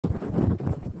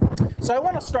So I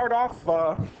want to start off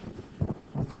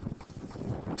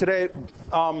today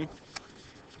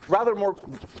rather more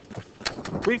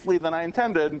briefly than I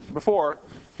intended before,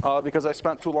 because I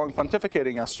spent too long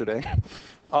pontificating yesterday,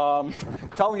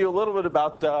 telling you a little bit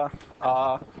about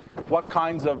what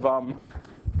kinds of,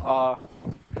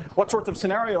 what sorts of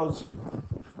scenarios,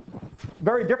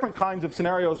 very different kinds of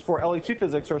scenarios for LHC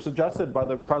physics are suggested by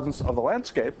the presence of the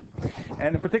landscape,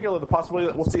 and in particular the possibility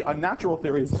that we'll see unnatural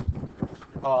theories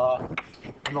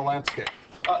in the landscape,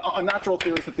 unnatural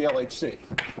theories at the LHC.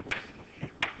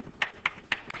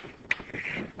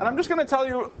 And I'm just going to tell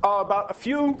you about a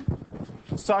few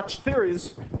such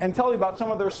theories and tell you about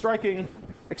some of their striking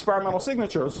experimental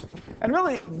signatures. And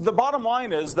really, the bottom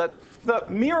line is that the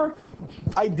mere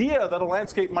idea that a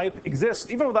landscape might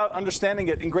exist, even without understanding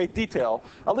it in great detail,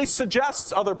 at least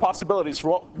suggests other possibilities for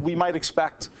what we might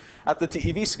expect at the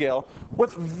TeV scale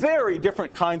with very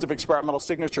different kinds of experimental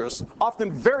signatures,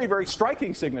 often very, very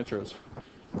striking signatures,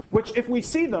 which if we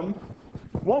see them,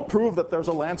 won't prove that there's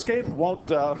a landscape,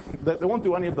 that they won't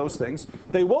do any of those things.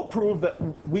 They will prove that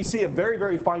we see a very,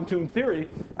 very fine-tuned theory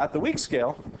at the weak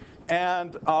scale,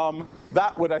 and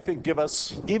that would, I think, give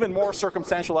us even more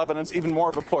circumstantial evidence, even more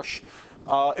of a push.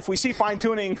 If we see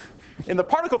fine-tuning in the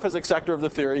particle physics sector of the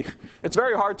theory, it's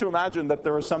very hard to imagine that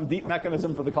there is some deep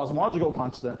mechanism for the cosmological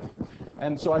constant.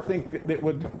 And so I think it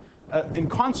would, in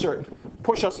concert,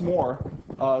 push us more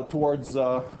towards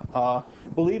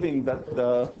believing that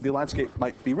the landscape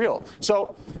might be real.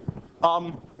 So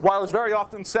while it's very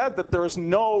often said that there is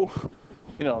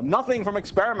nothing from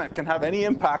experiment can have any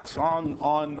impact on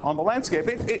the landscape,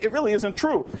 it really isn't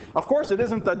true. Of course, it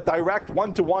isn't a direct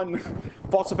one-to-one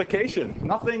falsification.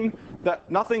 Nothing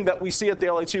that we see at the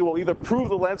LHC will either prove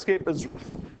the landscape is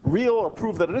real or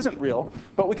prove that it isn't real,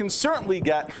 but we can certainly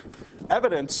get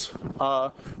evidence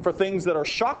for things that are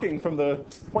shocking from the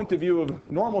point of view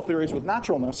of normal theories with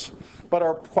naturalness, but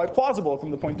are quite plausible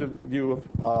from the point of view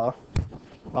of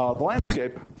the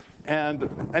landscape. And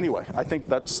anyway, I think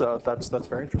that's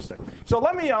very interesting. So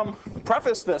let me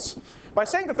preface this by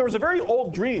saying that there was a very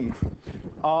old dream,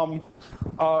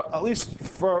 at least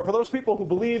for those people who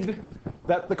believed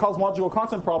that the cosmological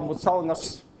constant problem was telling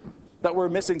us that we're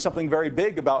missing something very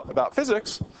big about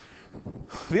physics.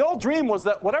 The old dream was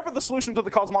that whatever the solution to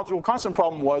the cosmological constant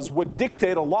problem was would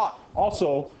dictate a lot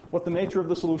also what the nature of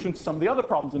the solution to some of the other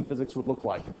problems in physics would look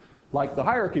like the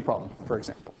hierarchy problem, for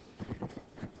example.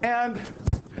 And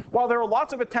while there are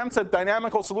lots of attempts at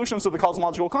dynamical solutions to the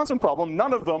cosmological constant problem,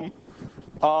 none of them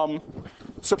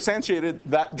substantiated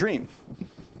that dream.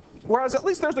 Whereas at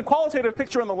least there's a qualitative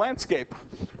picture in the landscape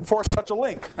for such a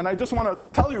link. And I just want to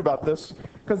tell you about this,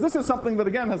 because this is something that,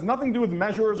 again, has nothing to do with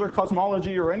measures or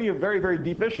cosmology or any of very, very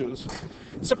deep issues.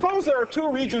 Suppose there are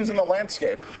two regions in the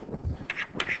landscape.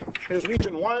 Here's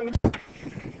region 1,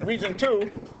 region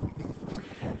 2.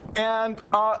 And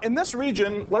in this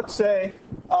region, let's say,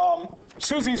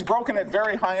 Susie's broken at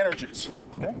very high energies.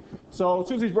 Okay? So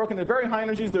Susie's broken at very high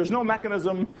energies. There's no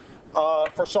mechanism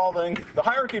for solving the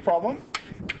hierarchy problem.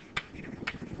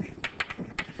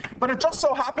 But it just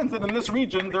so happens that in this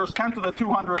region, there's 10 to the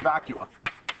 200 vacua.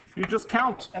 You just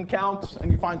count, and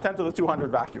you find 10 to the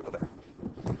 200 vacua there.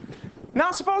 Now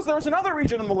suppose there's another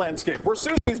region in the landscape where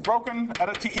Susie's broken at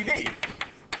a TeV.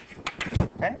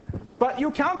 Okay? But you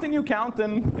count,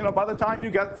 and by the time you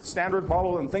get standard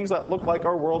model and things that look like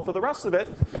our world for the rest of it,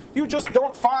 you just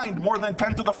don't find more than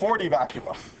 10 to the 40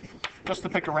 vacua, just to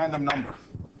pick a random number.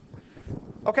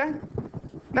 Okay?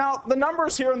 Now, the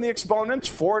numbers here in the exponents,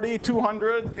 40,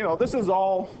 200, this is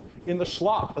all in the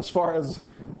schlop as far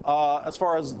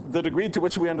as the degree to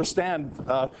which we understand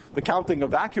the counting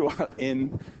of vacua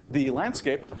in the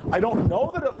landscape. I don't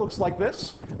know that it looks like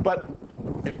this, but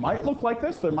it might look like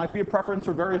this. There might be a preference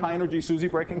for very high energy Susie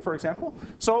breaking, for example.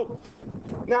 So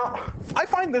now, I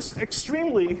find this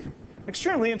extremely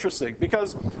interesting,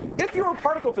 because if you were a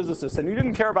particle physicist and you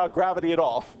didn't care about gravity at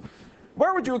all,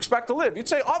 where would you expect to live? You'd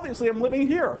say, obviously, I'm living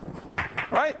here.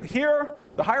 Right? Here,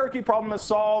 the hierarchy problem is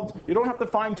solved. You don't have to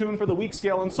fine-tune for the weak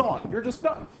scale and so on. You're just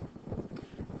done.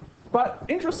 But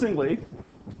interestingly,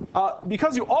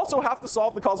 because you also have to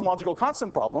solve the cosmological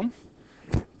constant problem,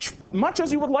 much as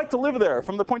you would like to live there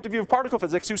from the point of view of particle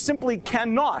physics, you simply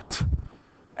cannot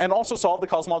and also solve the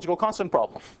cosmological constant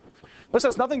problem. This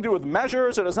has nothing to do with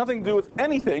measures. It has nothing to do with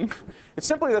anything. It's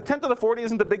simply that 10 to the 40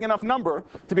 isn't a big enough number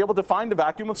to be able to find a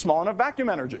vacuum with small enough vacuum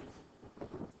energy.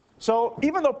 So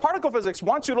even though particle physics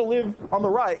wants you to live on the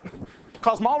right,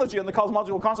 cosmology and the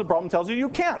cosmological constant problem tells you you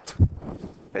can't.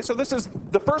 Okay, so this is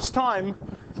the first time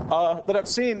that I've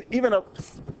seen even a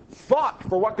thought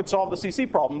for what could solve the CC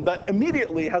problem that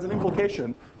immediately has an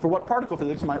implication for what particle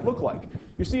physics might look like.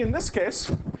 You see, in this case,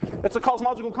 It's a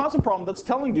cosmological constant problem that's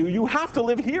telling you you have to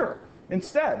live here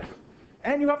instead.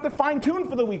 And you have to fine-tune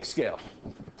for the weak scale.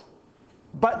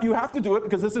 But you have to do it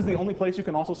because this is the only place you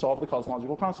can also solve the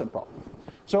cosmological constant problem.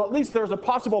 So at least there's a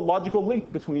possible logical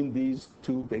link between these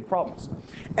two big problems.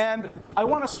 And I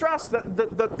want to stress that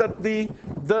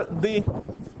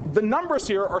the numbers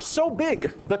here are so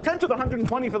big. The 10 to the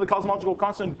 120 for the cosmological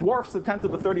constant dwarfs the 10 to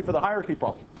the 30 for the hierarchy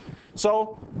problem.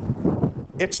 So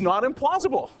it's not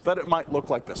implausible that it might look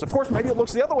like this. Of course, maybe it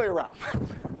looks the other way around.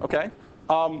 Okay?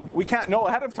 We can't know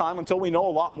ahead of time until we know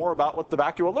a lot more about what the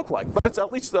vacua look like. But it's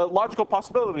at least a logical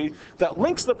possibility that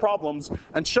links the problems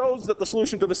and shows that the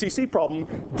solution to the CC problem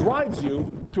drives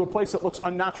you to a place that looks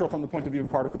unnatural from the point of view of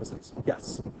particle physics.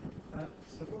 Yes?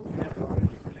 Suppose we have already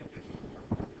collected.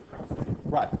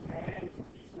 Right. And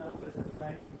these numbers are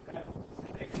like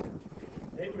collected.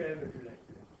 Then we have a collected.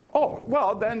 Oh,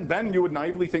 well, then you would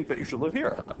naively think that you should live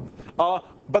here.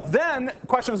 But then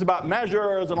questions about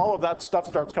measures and all of that stuff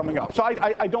starts coming up. So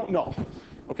I don't know,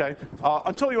 okay?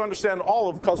 Until you understand all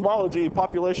of cosmology,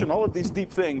 population, all of these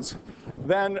deep things,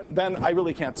 then I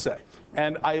really can't say.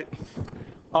 And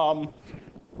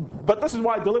but this is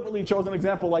why I deliberately chose an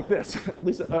example like this, at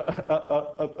least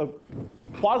a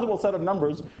plausible set of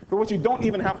numbers for which you don't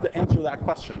even have to answer that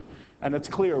question. And it's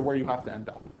clear where you have to end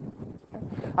up.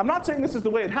 I'm not saying this is the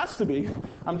way it has to be.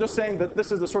 I'm just saying that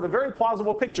this is a sort of very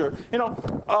plausible picture. You know,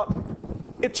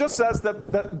 it just says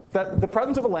that the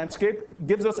presence of a landscape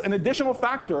gives us an additional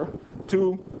factor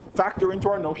to factor into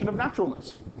our notion of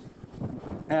naturalness.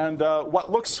 And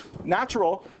what looks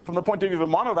natural from the point of view of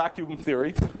a monovacuum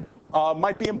theory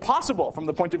might be impossible from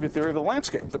the point of view theory of the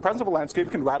landscape. The presence of a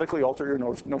landscape can radically alter your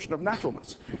notion of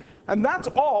naturalness. And that's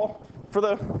all for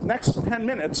the next 10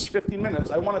 minutes, 15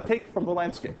 minutes, I want to take from the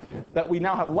landscape. That we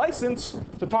now have license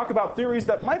to talk about theories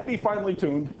that might be finely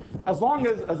tuned, as long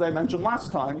as I mentioned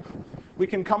last time, we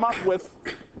can come up with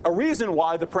a reason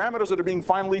why the parameters that are being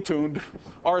finely tuned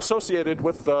are associated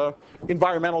with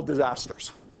environmental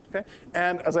disasters. Okay?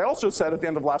 And as I also said at the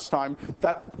end of last time,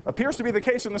 that appears to be the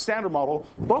case in the standard model,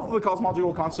 both for the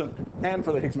cosmological constant and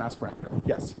for the Higgs mass parameter.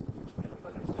 Yes?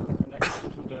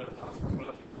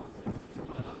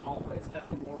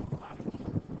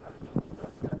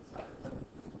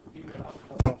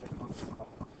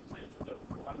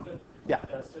 Yeah.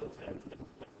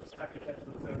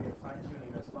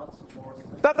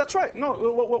 That's right.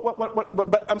 No,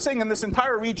 but I'm saying in this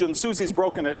entire region, Susie's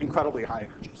broken at incredibly high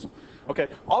energies. Okay.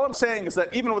 All I'm saying is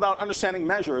that even without understanding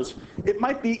measures, it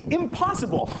might be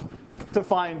impossible to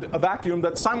find a vacuum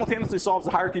that simultaneously solves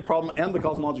the hierarchy problem and the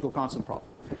cosmological constant problem.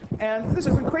 And this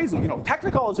isn't crazy. You know,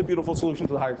 Technicolor is a beautiful solution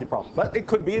to the hierarchy problem. But it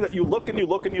could be that you look and you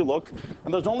look and you look,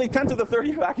 and there's only 10 to the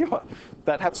 30 vacua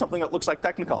that have something that looks like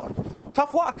Technicolor.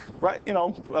 Tough luck, right? You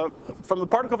know, from the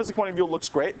particle physics point of view, it looks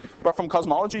great. But from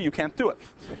cosmology, you can't do it.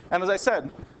 And as I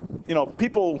said, you know,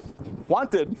 people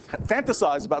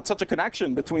fantasized about such a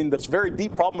connection between this very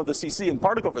deep problem of the CC and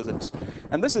particle physics.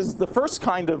 And this is the first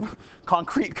kind of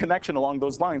concrete connection along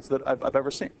those lines that I've ever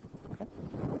seen.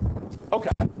 Okay.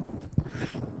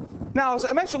 Now, as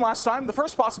I mentioned last time, the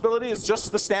first possibility is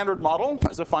just the standard model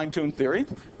as a fine-tuned theory.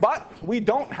 But we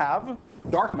don't have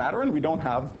dark matter and we don't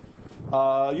have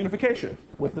unification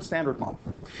with the standard model.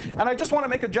 And I just want to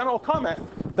make a general comment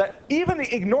that even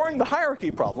ignoring the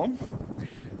hierarchy problem,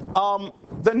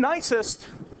 the nicest,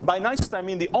 by nicest I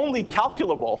mean the only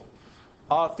calculable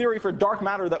theory for dark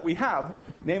matter that we have,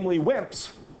 namely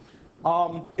WIMPs,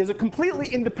 is a completely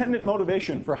independent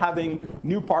motivation for having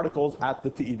new particles at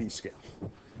the TeV scale.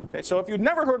 Okay, so if you'd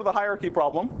never heard of the hierarchy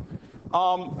problem,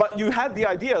 but you had the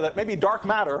idea that maybe dark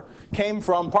matter came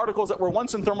from particles that were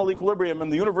once in thermal equilibrium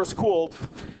and the universe cooled,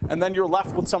 and then you're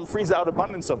left with some freeze-out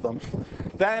abundance of them,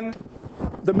 then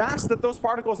the mass that those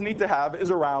particles need to have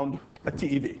is around a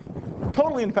TeV,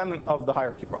 totally independent of the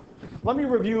hierarchy problem. Let me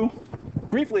review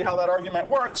briefly how that argument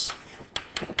works.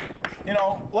 You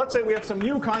know, let's say we have some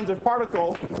new kinds of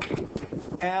particle,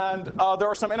 and there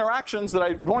are some interactions that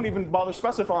I won't even bother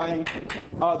specifying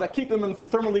that keep them in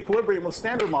thermal equilibrium with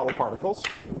standard model particles.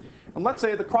 And let's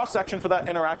say the cross-section for that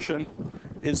interaction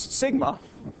is sigma.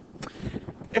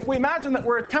 If we imagine that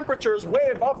we're at temperatures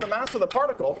way above the mass of the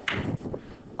particle,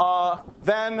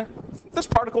 then this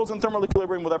particle is in thermal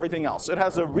equilibrium with everything else. It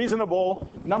has a reasonable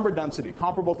number density,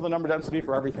 comparable to the number density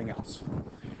for everything else.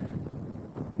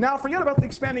 Now, forget about the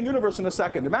expanding universe in a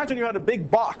second. Imagine you had a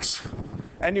big box,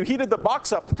 and you heated the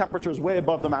box up to temperatures way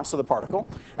above the mass of the particle,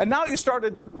 and now you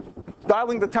started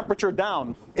dialing the temperature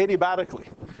down adiabatically.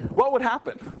 What would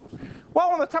happen?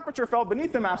 Well, when the temperature fell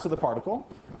beneath the mass of the particle,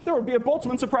 there would be a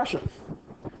Boltzmann suppression.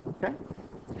 Okay?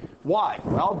 Why?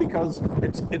 Well, because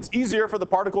it's easier for the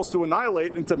particles to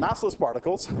annihilate into massless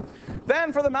particles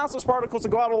than for the massless particles to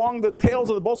go out along the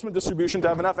tails of the Boltzmann distribution to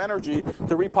have enough energy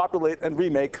to repopulate and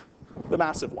remake the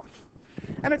massive one.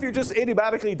 And if you just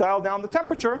adiabatically dial down the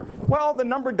temperature, well, the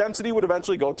number density would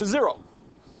eventually go to 0.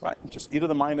 Right? Just e to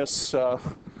the minus m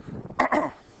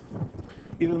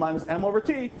over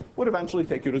t would eventually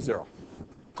take you to 0.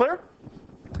 Clear?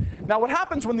 Now, what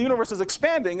happens when the universe is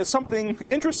expanding is something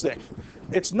interesting.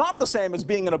 It's not the same as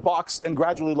being in a box and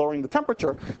gradually lowering the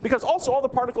temperature, because also all the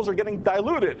particles are getting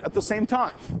diluted at the same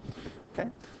time. Okay?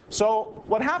 So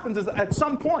what happens is at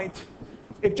some point,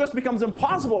 it just becomes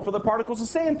impossible for the particles to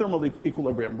stay in thermal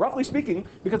equilibrium, roughly speaking,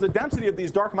 because the density of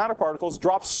these dark matter particles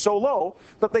drops so low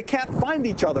that they can't find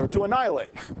each other to annihilate.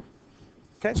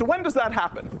 Okay, so when does that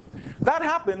happen? That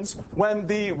happens when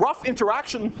the rough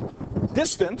interaction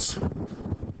distance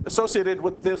associated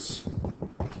with this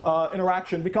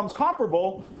interaction becomes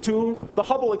comparable to the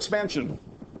Hubble expansion,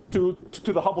 to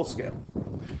the Hubble scale.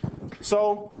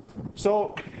 So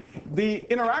the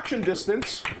interaction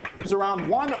distance is around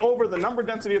 1 over the number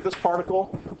density of this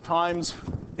particle times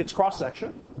its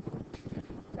cross-section.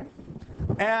 Okay?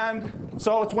 And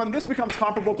so it's when this becomes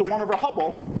comparable to 1 over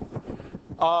Hubble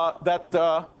that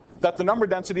the number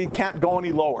density can't go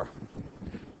any lower.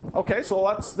 Okay,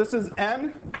 so this is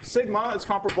n. Sigma is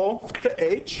comparable to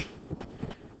h.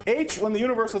 H, when the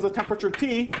universe has a temperature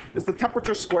T, is the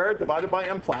temperature squared divided by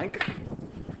m Planck.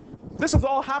 This is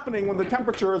all happening when the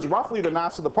temperature is roughly the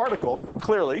mass of the particle,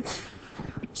 clearly.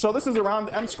 So this is around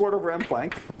m squared over m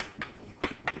Planck.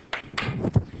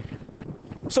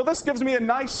 So this gives me a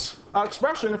nice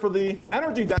expression for the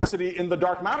energy density in the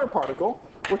dark matter particle,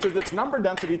 which is its number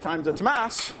density times its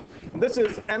mass. This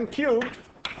is m cubed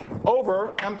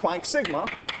over m Planck sigma.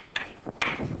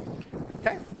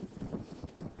 Okay.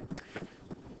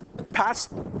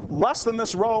 Past less than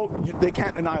this rho, they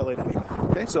can't annihilate anymore.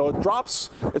 Okay, so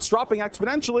it's dropping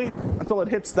exponentially until it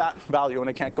hits that value and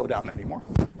it can't go down anymore.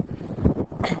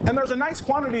 And there's a nice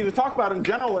quantity to talk about in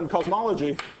general in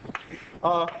cosmology.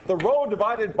 The rho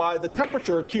divided by the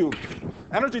temperature cubed,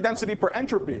 energy density per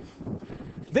entropy.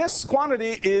 This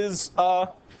quantity is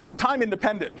time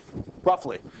independent,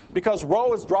 roughly, because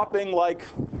rho is dropping like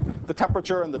the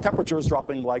temperature, and the temperature is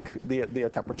dropping like the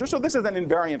temperature. So this is an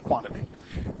invariant quantity.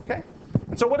 Okay?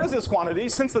 And so what is this quantity?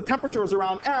 Since the temperature is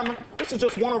around m, this is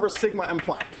just 1 over sigma m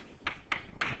Planck.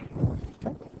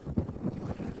 Okay?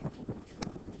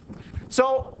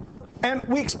 So, and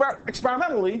we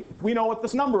experimentally, we know what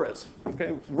this number is.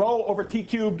 Okay? Rho over t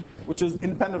cubed, which is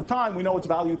independent of time, we know its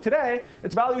value today.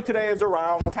 Its value today is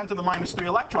around 10 to the minus 3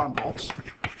 electron volts.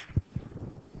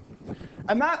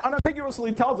 And that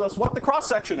unambiguously tells us what the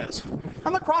cross-section is.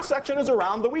 And the cross-section is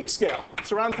around the weak scale.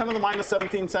 It's around 10 to the minus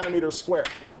 17 centimeters squared,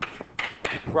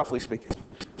 roughly speaking,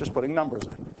 just putting numbers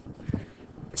in.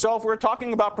 So if we're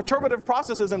talking about perturbative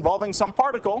processes involving some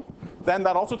particle, then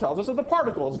that also tells us that the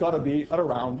particle has got to be at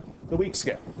around the weak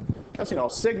scale.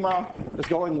 Because, sigma is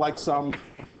going like some,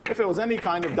 if it was any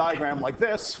kind of diagram like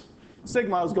this,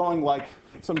 sigma is going like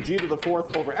some g to the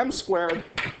 4th over m squared,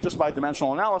 just by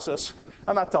dimensional analysis.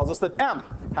 And that tells us that m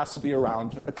has to be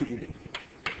around a TeV.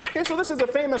 Okay, so this is a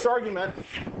famous argument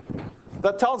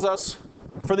that tells us,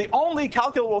 for the only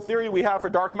calculable theory we have for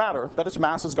dark matter, that its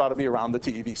mass has got to be around the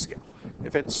TeV scale,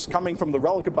 if it's coming from the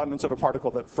relic abundance of a particle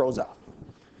that froze out.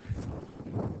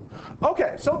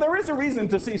 Okay, so there is a reason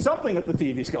to see something at the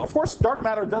TeV scale. Of course, dark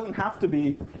matter doesn't have to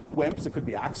be WIMPs. It could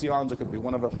be axions. It could be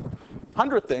one of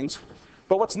 100 things.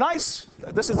 But what's nice,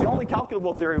 this is the only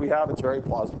calculable theory we have. It's very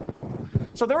plausible.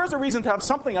 So there is a reason to have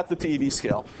something at the TeV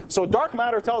scale. So dark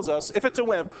matter tells us if it's a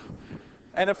WIMP,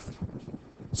 and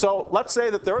so let's say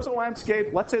that there is a landscape,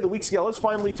 let's say the weak scale is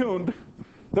finely tuned,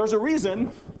 there's a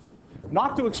reason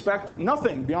not to expect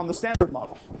nothing beyond the standard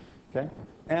model. Okay?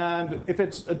 And if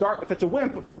it's a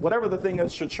WIMP, whatever the thing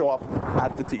is should show up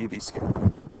at the TeV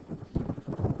scale.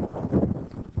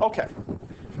 Okay.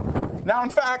 Now in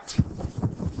fact,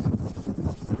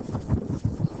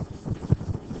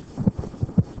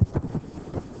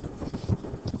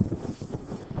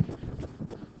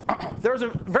 there's a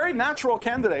very natural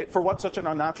candidate for what such an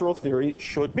unnatural theory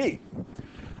should be.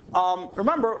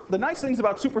 Remember, the nice things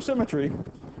about supersymmetry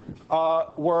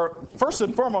were, first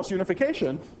and foremost,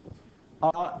 unification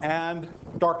and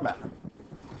dark matter.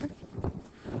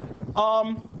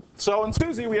 So in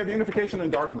SUSY, we have unification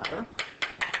and dark matter.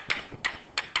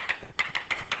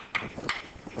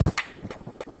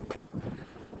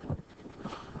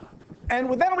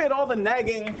 And then we had all the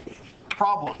nagging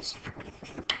problems.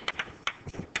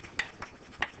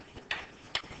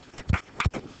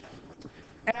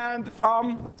 And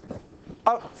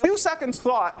a few seconds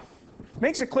thought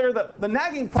makes it clear that the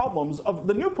nagging problems of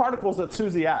the new particles that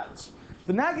Susie adds,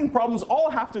 the nagging problems all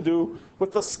have to do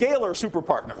with the scalar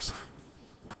superpartners.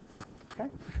 Okay?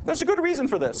 There's a good reason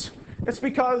for this. It's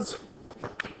because,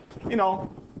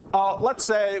 let's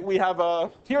say we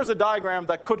have here's a diagram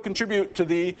that could contribute to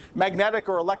the magnetic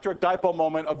or electric dipole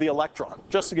moment of the electron.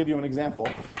 Just to give you an example.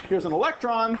 Here's an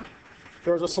electron.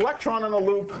 There's a selectron in a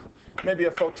loop, maybe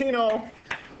a photino.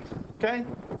 Okay?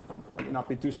 Let me not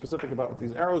be too specific about what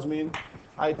these arrows mean.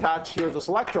 I attach, here's a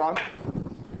selectron.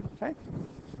 Okay?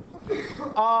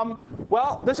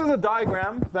 Well, this is a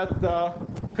diagram that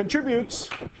contributes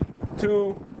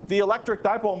to the electric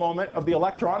dipole moment of the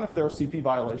electron if there's CP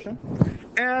violation.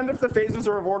 And if the phases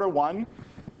are of order 1,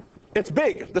 it's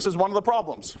big. This is one of the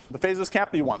problems. The phases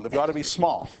can't be 1. They've got to be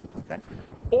small. Okay?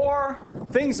 Or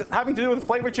things having to do with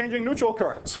flavor-changing neutral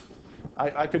currents.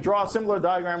 I could draw a similar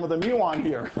diagram with a muon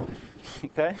here.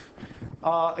 Okay?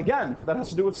 Again, that has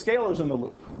to do with scalars in the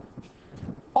loop.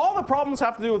 All the problems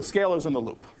have to do with scalars in the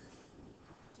loop.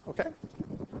 Okay?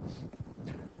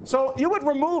 So you would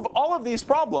remove all of these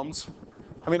problems.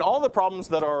 I mean, all the problems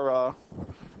that are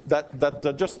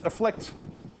that just afflict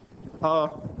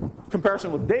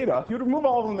comparison with data. You'd remove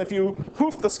all of them if you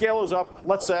hoof the scalars up,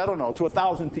 let's say, I don't know, to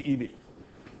 1,000 TeV.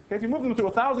 Okay, if you move them to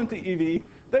 1,000 TeV,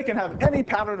 they can have any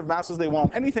pattern of masses they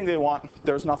want, anything they want.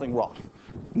 There's nothing wrong.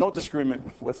 No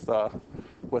disagreement with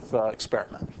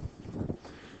experiment.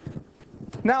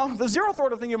 Now, the zeroth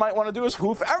order thing you might want to do is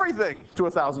hoof everything to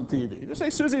 1,000 TeV. Just say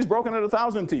Susie's broken at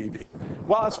 1,000 TeV.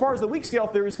 Well, as far as the weak scale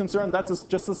theory is concerned, that's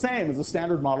just the same as the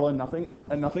standard model and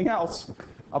nothing else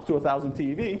up to 1,000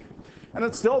 TeV. And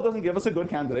it still doesn't give us a good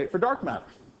candidate for dark matter.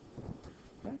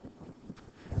 Okay?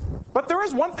 But there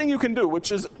is one thing you can do,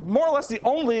 which is more or less the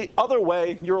only other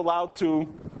way you're allowed to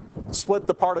split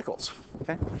the particles.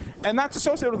 Okay? And that's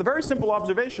associated with a very simple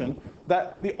observation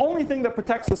that the only thing that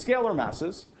protects the scalar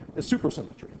masses is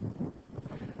supersymmetry.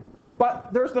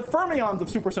 But there's the fermions of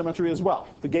supersymmetry as well,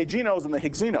 the gauginos and the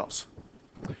Higgsinos.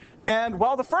 And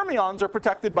while the fermions are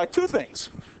protected by two things,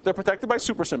 they're protected by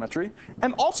supersymmetry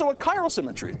and also a chiral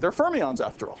symmetry. They're fermions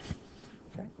after all.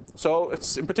 Okay? So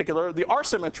it's in particular the R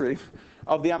symmetry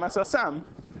of the MSSM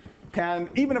can,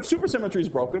 even if supersymmetry is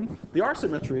broken, the R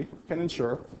symmetry can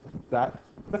ensure that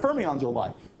the fermions are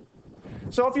alive.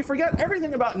 So if you forget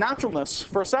everything about naturalness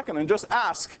for a second and just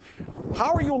ask,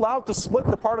 how are you allowed to split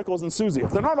the particles in Susie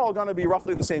if they're not all going to be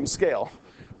roughly the same scale?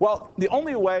 Well, the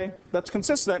only way that's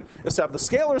consistent is to have the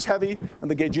scalars heavy and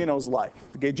the gauginos light.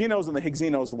 The gauginos and the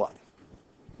Higgsinos light.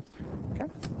 Okay?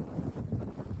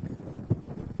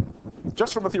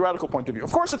 Just from a theoretical point of view.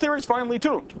 Of course, the theory is finely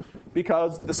tuned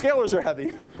because the scalars are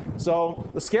heavy. So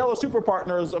the scalar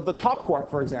superpartners of the top quark,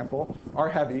 for example, are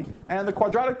heavy, and the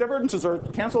quadratic divergences are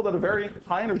canceled at a very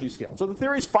high energy scale. So the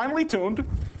theory is finely tuned,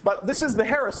 but this is the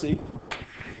heresy.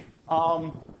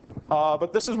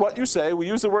 But this is what you say. We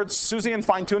use the words Susie and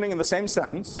fine-tuning in the same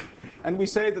sentence, and we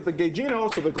say that the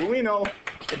gauginos, so the gluino,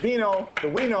 the bino, the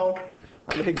wino,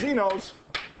 and the Higgsinos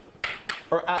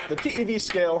are at the TeV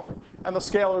scale, and the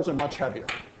scalars are much heavier.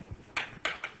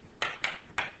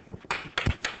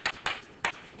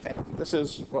 Okay, this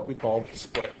is what we call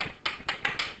split.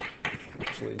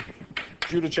 Actually,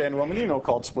 Giudice and Romanino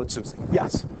called split Susie.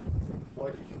 Yes?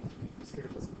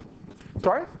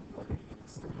 Sorry?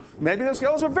 Maybe the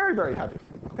scalars are very, very heavy.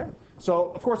 Okay?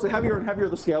 So, of course, the heavier and heavier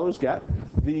the scalars get,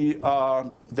 the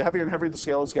heavier and heavier the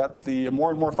scalars get, the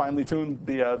more and more finely tuned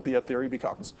the theory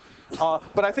becomes.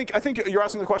 But I think you're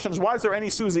asking the question is, why is there any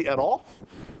Susie at all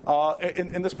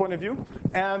in this point of view?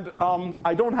 And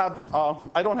I don't have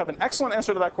an excellent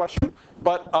answer to that question.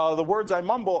 But the words I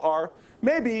mumble are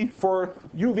maybe for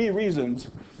UV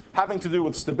reasons, having to do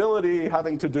with stability,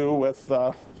 having to do with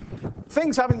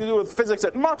things having to do with physics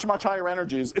at much, much higher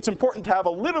energies. It's important to have a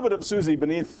little bit of Susie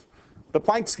beneath the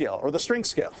Planck scale or the string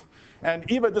scale. And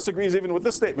Eva disagrees even with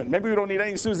this statement. Maybe we don't need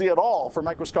any Susie at all for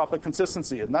microscopic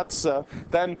consistency. And that's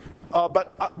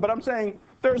but I'm saying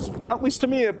there's, at least to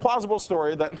me, a plausible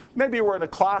story that maybe we're in a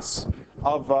class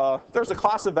of, there's a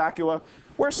class of vacua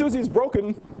where Susie is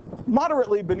broken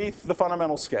moderately beneath the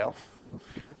fundamental scale.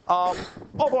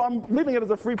 Although I'm leaving it as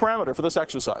a free parameter for this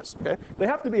exercise. Okay? They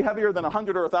have to be heavier than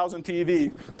 100 or 1,000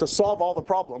 TeV to solve all the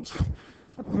problems.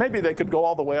 Maybe they could go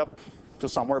all the way up to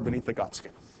somewhere beneath the gut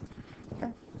scale.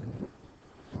 Okay?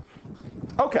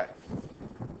 Okay.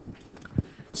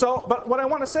 So, but what I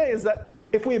want to say is that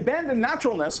if we abandon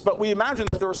naturalness, but we imagine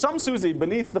that there are some Susie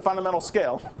beneath the fundamental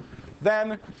scale,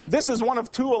 then this is one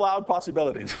of two allowed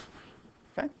possibilities.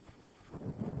 Okay?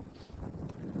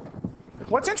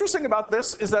 What's interesting about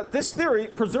this is that this theory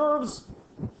preserves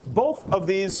both of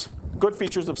these good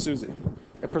features of Susie.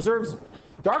 It preserves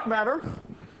dark matter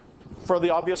for the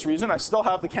obvious reason, I still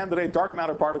have the candidate dark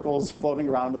matter particles floating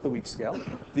around at the weak scale.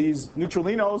 These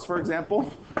neutralinos, for example,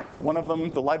 one of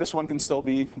them, the lightest one, can still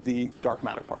be the dark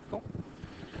matter particle.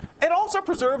 It also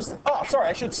preserves, oh, sorry,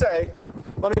 I should say,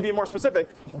 let me be more specific.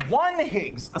 One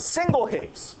Higgs, a single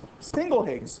Higgs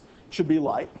should be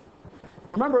light.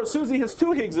 Remember, Susie has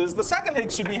two Higgses. The second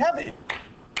Higgs should be heavy.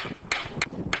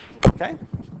 Okay?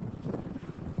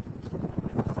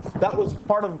 That was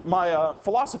part of my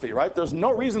philosophy, right? There's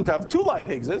no reason to have two light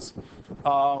Higgses.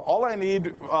 All I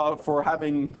need for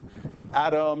having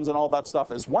atoms and all that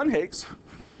stuff is one Higgs.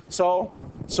 So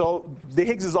the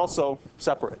Higgs is also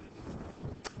separated.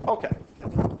 Okay.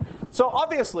 So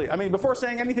obviously, I mean, before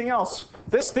saying anything else,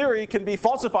 this theory can be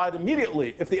falsified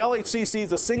immediately if the LHC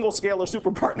sees a single scalar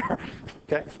superpartner.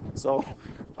 Okay. So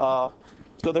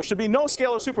there should be no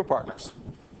scalar superpartners.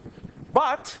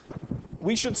 But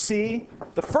we should see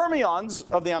the fermions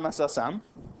of the MSSM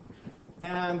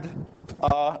and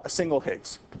a single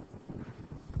Higgs.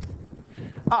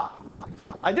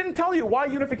 I didn't tell you why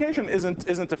unification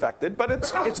isn't affected, but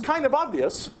it's kind of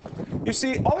obvious. You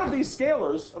see, all of these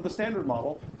scalars of the standard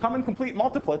model come in complete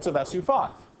multiplets of SU5.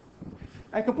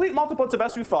 And complete multiplets of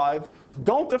SU5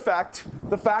 don't affect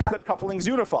the fact that couplings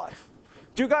unify.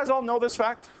 Do you guys all know this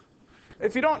fact?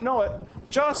 If you don't know it,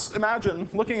 just imagine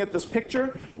looking at this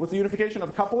picture with the unification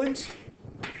of couplings.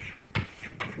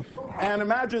 And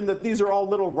imagine that these are all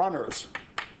little runners.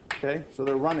 Okay, so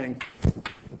they're running.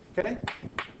 Okay?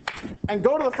 And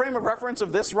go to the frame of reference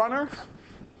of this runner.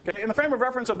 Okay, in the frame of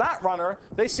reference of that runner,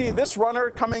 they see this runner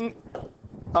coming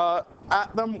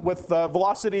at them with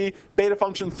velocity beta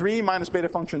function 3 minus beta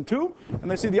function 2. And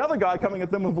they see the other guy coming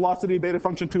at them with velocity beta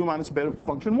function 2 minus beta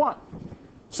function 1.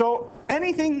 So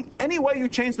any way you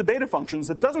change the beta functions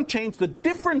that doesn't change the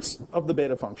difference of the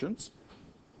beta functions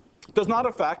does not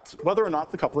affect whether or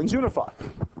not the couplings unify.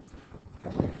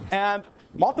 And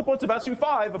multiplets of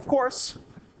SU5, of course,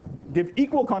 give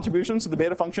equal contributions to the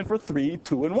beta function for 3,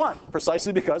 2, and 1,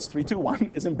 precisely because 3, 2,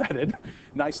 1 is embedded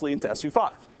nicely into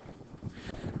SU5.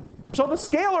 So the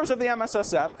scalars of the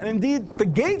MSSM, and indeed the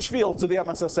gauge fields of the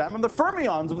MSSM and the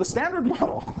fermions of the standard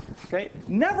model, okay,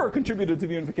 never contributed to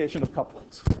the unification of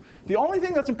couplings. The only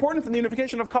thing that's important for the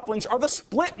unification of couplings are the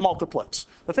split multiplets,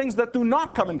 the things that do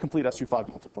not come in complete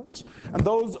SU5 multiplets. And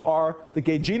those are the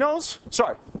gauginos.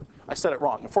 Sorry, I said it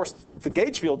wrong. Of course, the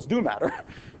gauge fields do matter,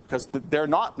 because they're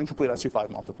not in complete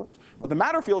SU5 multiplets. But the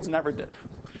matter fields never did.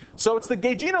 So it's the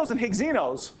gauginos and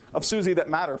Higgsinos of SUSY that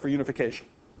matter for unification,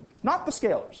 not the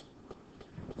scalars.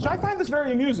 So I find this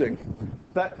very amusing,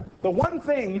 that the one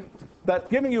thing that's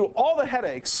giving you all the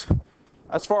headaches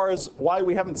as far as why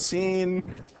we haven't seen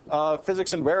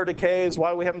physics and rare decays,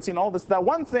 why we haven't seen all this, that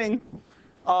one thing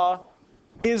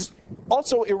is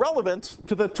also irrelevant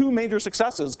to the two major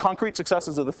successes, concrete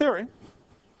successes of the theory.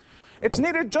 It's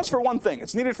needed just for one thing.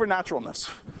 It's needed for naturalness.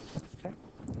 Okay?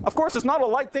 Of course, it's not a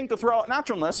light thing to throw out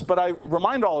naturalness, but I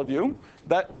remind all of you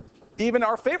that even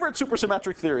our favorite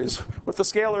supersymmetric theories, with the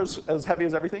scalars as heavy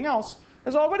as everything else,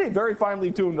 is already very finely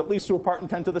tuned, at least to a part in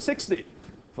 10 to the 60,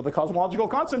 for the cosmological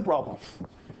constant problem.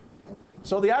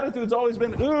 So the attitude's always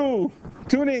been, ooh,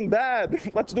 tuning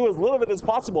bad. Let's do as little of it as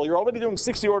possible. You're already doing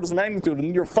 60 orders of magnitude,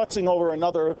 and you're futzing over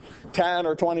another 10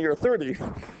 or 20 or 30.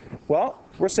 Well,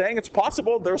 we're saying it's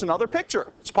possible there's another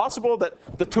picture. It's possible that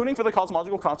the tuning for the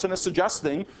cosmological constant is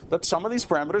suggesting that some of these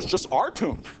parameters just are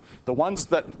tuned. The ones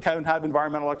that can have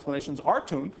environmental explanations are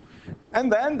tuned.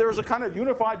 And then there's a kind of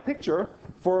unified picture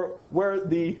for where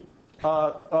the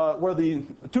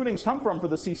tunings come from for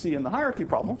the CC and the hierarchy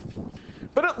problem.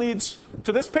 But it leads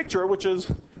to this picture, which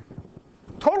is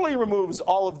totally removes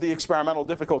all of the experimental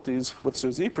difficulties with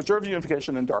SUSY, preserves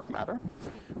unification in dark matter.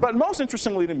 But most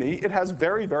interestingly to me, it has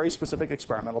very, very specific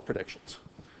experimental predictions.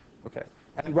 Okay,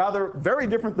 and rather very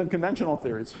different than conventional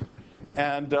theories.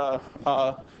 And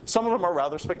some of them are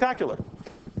rather spectacular.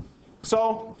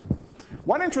 So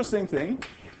one interesting thing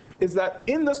is that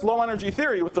in this low energy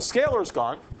theory with the scalars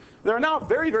gone, there are now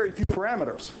very, very few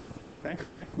parameters. Okay?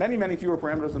 Many, many fewer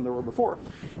parameters than there were before.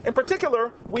 In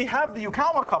particular, we have the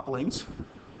Yukawa couplings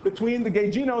between the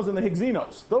gauginos and the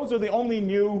Higgsinos. Those are the only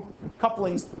new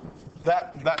couplings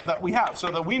that we have.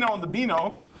 So the Wino and the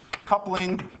Bino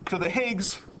coupling to the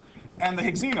Higgs and the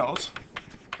Higgsinos.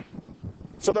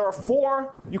 So there are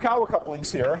 4 Yukawa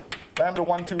couplings here, lambda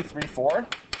 1, 2, 3, 4.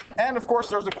 And of course,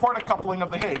 there's a quartic coupling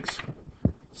of the Higgs.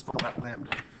 Let's call that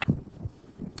lambda.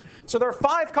 So there are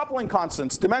 5 coupling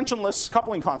constants, dimensionless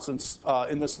coupling constants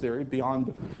in this theory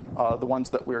beyond the ones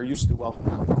that we're used to. Well,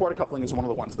 quartic coupling is one of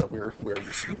the ones that we're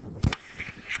used to.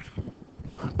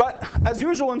 But as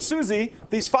usual in SUSY,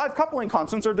 these 5 coupling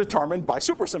constants are determined by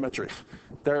supersymmetry.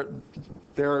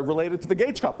 They're related to the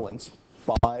gauge couplings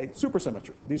by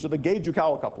supersymmetry. These are the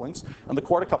gauge-Yukawa couplings, and the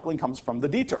quarter coupling comes from the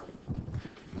Dieter.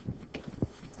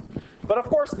 But of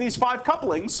course, these 5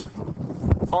 couplings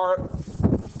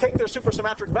take their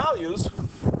supersymmetric values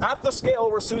at the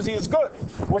scale where SUSY is good,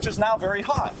 which is now very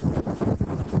high.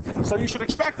 So you should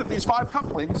expect that these 5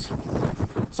 couplings,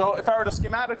 so if I were to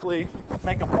schematically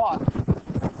make a plot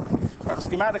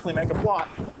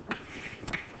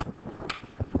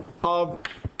of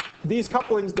these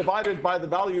couplings divided by the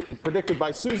value predicted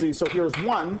by SUSY, so here's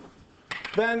 1,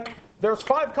 then there's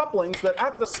 5 couplings that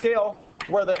at the scale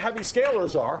where the heavy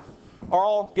scalars are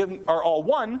all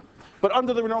 1, but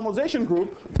under the renormalization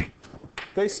group,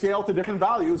 they scale to different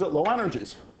values at low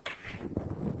energies.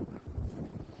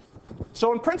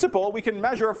 So in principle, we can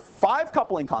measure 5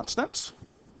 coupling constants.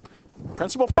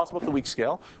 Principle possible at the weak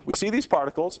scale. We see these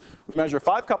particles. We measure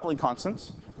 5 coupling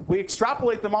constants. We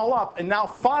extrapolate them all up, and now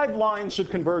 5 lines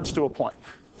should converge to a point.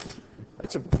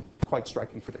 That's a quite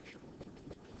striking prediction.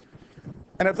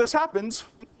 And if this happens,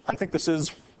 I think this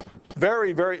is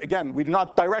very, very, again, we're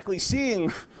not directly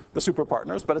seeing the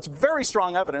superpartners, but it's very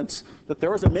strong evidence that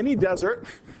there is a mini desert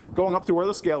going up to where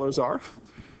the scalars are.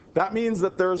 That means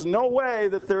that there's no way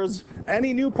that there's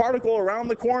any new particle around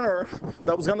the corner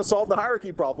that was going to solve the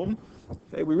hierarchy problem.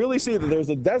 Okay, we really see that there's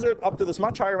a desert up to this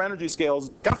much higher energy scales.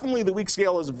 Definitely the weak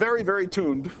scale is very, very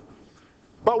tuned.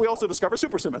 But we also discover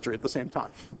supersymmetry at the same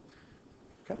time.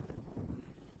 Okay,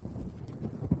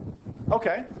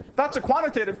 okay, that's a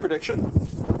quantitative prediction.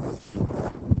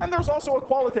 And there's also a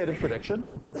qualitative prediction.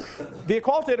 The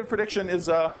qualitative prediction is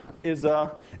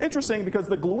interesting because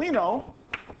the gluino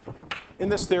in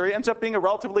this theory ends up being a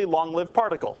relatively long-lived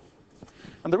particle.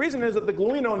 And the reason is that the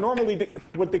gluino normally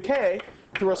would decay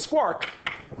through a squark,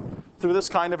 through this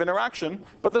kind of interaction,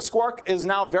 but the squark is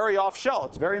now very off-shell.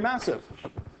 It's very massive.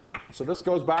 So this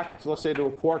goes back, let's say, to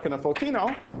a quark and a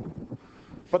photino,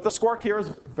 but the squark here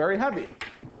is very heavy.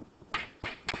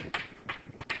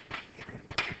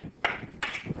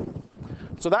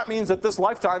 So that means that this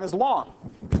lifetime is long.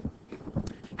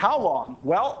 How long?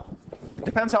 Well, it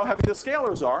depends how heavy the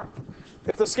scalars are.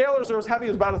 If the scalars are as heavy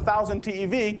as about 1,000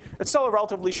 TeV, it's still a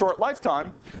relatively short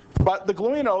lifetime. But the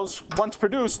gluinos, once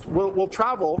produced, will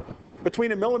travel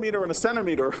between a millimeter and a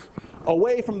centimeter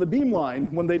away from the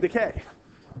beamline when they decay.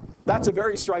 That's a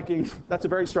very striking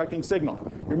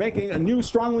signal. You're making a new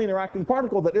strongly interacting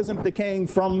particle that isn't decaying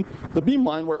from the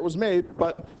beamline where it was made,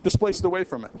 but displaced away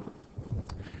from it.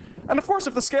 And of course,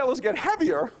 if the scalars get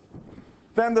heavier,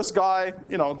 then this guy,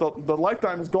 the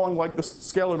lifetime is going like the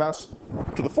scalar mass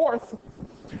to the 4th.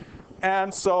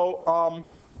 And so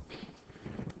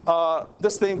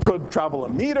this thing could travel a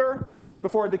meter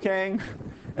before decaying.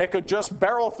 It could just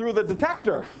barrel through the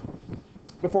detector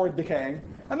before decaying.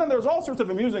 And then there's all sorts of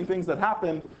amusing things that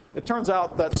happen. It turns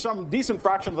out that some decent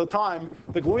fraction of the time,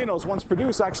 the gluinos, once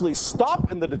produced, actually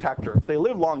stop in the detector if they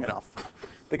live long enough.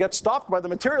 They get stopped by the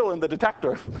material in the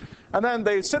detector. And then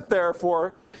they sit there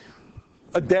for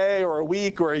a day or a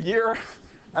week or a year,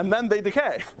 and then they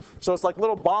decay. So it's like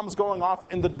little bombs going off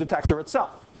in the detector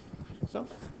itself.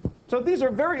 So these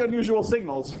are very unusual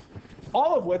signals,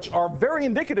 all of which are very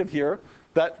indicative here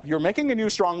that you're making a new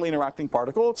strongly interacting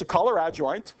particle. It's a color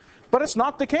adjoint, but it's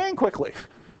not decaying quickly.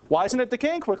 Why isn't it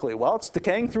decaying quickly? Well, it's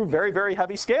decaying through very, very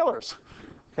heavy scalars.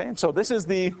 Okay, and so this is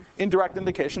the indirect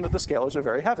indication that the scalars are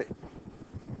very heavy.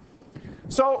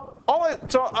 So I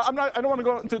don't want to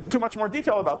go into too much more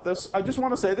detail about this. I just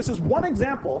want to say this is one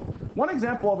example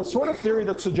of a sort of theory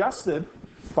that's suggested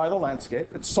by the landscape.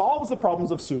 It solves the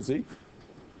problems of SUSY.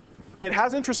 It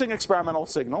has interesting experimental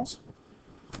signals.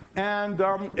 And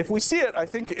if we see it, I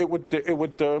think it would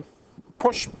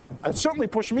certainly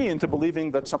push me into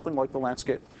believing that something like the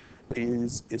landscape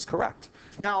is correct.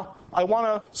 Now, I want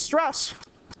to stress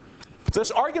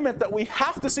this argument that we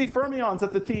have to see fermions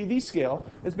at the TeV scale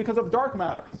is because of dark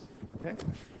matter. Okay?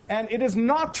 And it is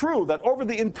not true that over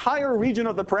the entire region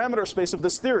of the parameter space of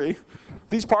this theory,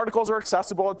 these particles are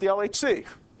accessible at the LHC.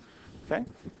 Okay?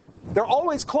 They're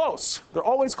always close. They're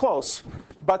always close.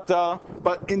 But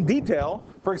in detail,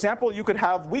 for example, you could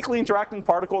have weakly interacting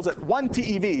particles at 1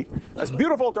 TeV as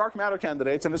beautiful dark matter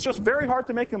candidates, and it's just very hard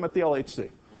to make them at the LHC.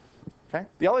 Okay?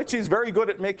 The LHC is very good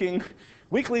at making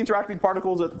weakly interacting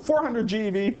particles at 400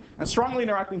 GeV and strongly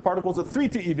interacting particles at 3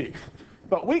 TeV.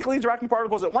 But weakly interacting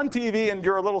particles at 1 TeV, and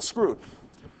you're a little screwed.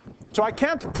 So I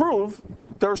can't prove,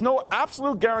 there's no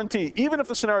absolute guarantee, even if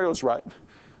the scenario is right,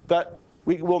 that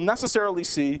we will necessarily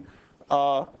see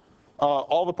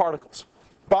all the particles.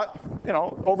 But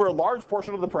over a large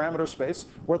portion of the parameter space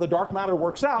where the dark matter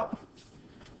works out,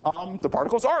 the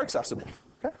particles are accessible.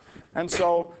 Okay? And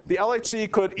so the LHC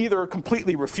could either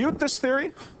completely refute this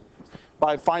theory,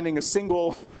 by finding a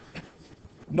single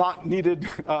not needed,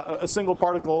 a single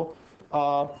particle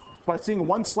by seeing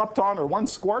one lepton or one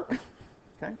squark.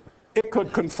 Okay? It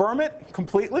could confirm it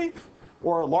completely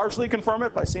or largely confirm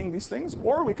it by seeing these things,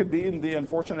 or we could be in the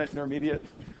unfortunate intermediate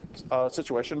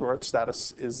situation where its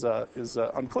status is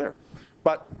unclear.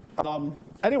 But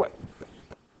anyway,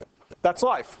 that's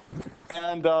life.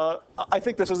 And I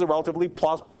think this is a relatively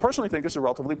personally think this is a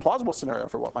relatively plausible scenario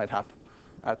for what might happen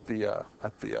at the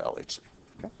LHC.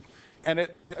 Okay? And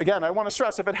again, I want to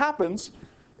stress, if it happens,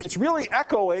 it's really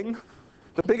echoing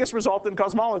the biggest result in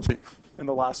cosmology in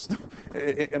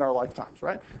our lifetimes,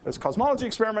 right? This cosmology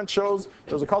experiment shows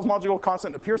there's a cosmological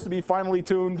constant that appears to be finely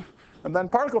tuned, and then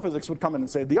particle physics would come in and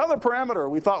say the other parameter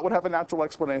we thought would have a natural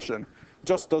explanation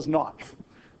just does not.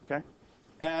 Okay?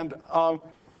 And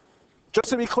just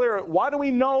to be clear, why do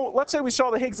we know, let's say we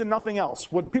saw the Higgs and nothing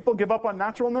else. Would people give up on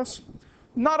naturalness?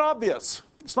 Not obvious.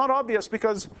 It's not obvious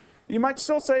because you might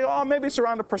still say, oh, maybe it's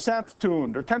around 1%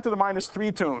 tuned or 10 to the minus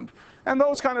 3 tuned. And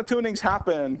those kind of tunings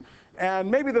happen. And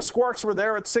maybe the squarks were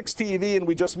there at 6 TeV and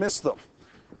we just missed them.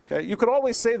 Okay? You could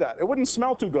always say that. It wouldn't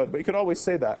smell too good, but you could always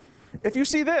say that. If you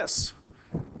see this,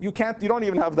 you don't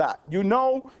even have that. You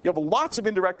have lots of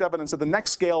indirect evidence that the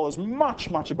next scale is much,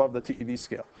 much above the TeV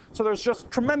scale. So there's just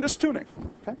tremendous tuning.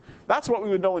 Okay? That's what we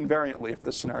would know invariantly if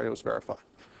this scenario is verified.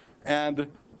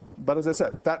 But as I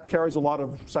said, that carries a lot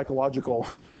of psychological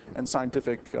and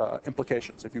scientific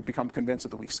implications if you become convinced that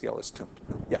the weak scale is tuned.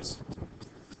 Yes?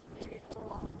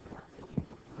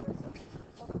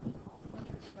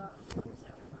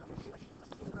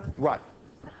 Right.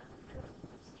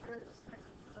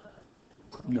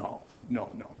 No.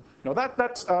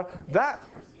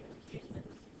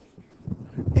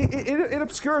 It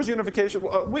obscures unification.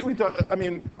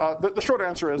 The short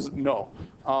answer is no.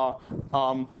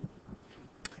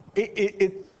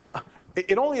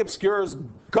 It only obscures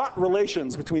gut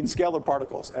relations between scalar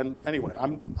particles. And anyway,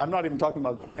 I'm not even talking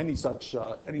about any such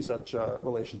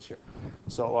relations here.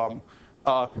 So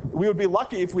we would be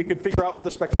lucky if we could figure out what the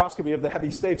spectroscopy of the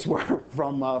heavy states were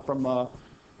from low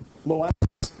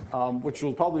energies, which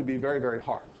will probably be very, very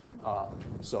hard.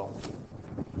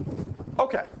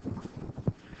 Okay.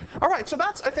 All right. So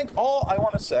that's, I think, all I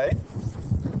want to say.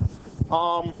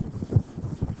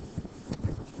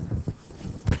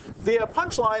 The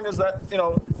punchline is that,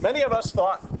 many of us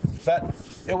thought that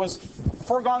it was a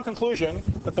foregone conclusion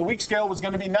that the weak scale was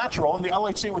going to be natural, and the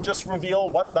LHC would just reveal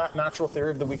what that natural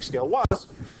theory of the weak scale was.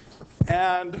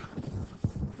 And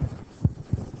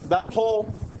that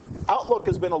whole outlook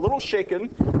has been a little shaken,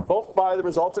 both by the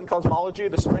results in cosmology,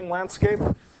 the spring landscape,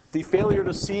 the failure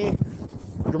to see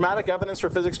dramatic evidence for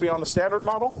physics beyond the standard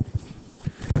model.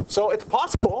 So it's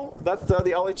possible that the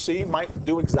LHC might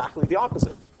do exactly the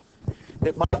opposite.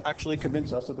 It might actually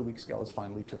convince us that the weak scale is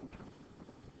finely tuned.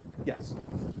 Yes?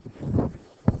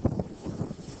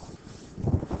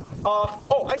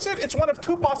 I said it's one of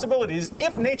two possibilities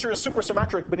if nature is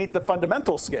supersymmetric beneath the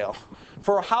fundamental scale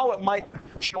for how it might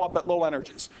show up at low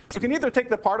energies. So you can either take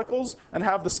the particles and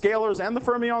have the scalars and the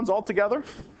fermions all together,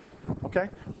 okay?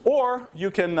 Or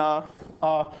you can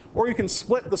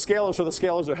split the scalars so the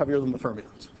scalars are heavier than the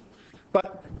fermions.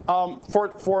 But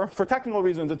for technical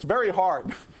reasons, it's very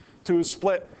hard to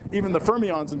split even the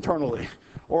fermions internally,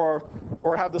 or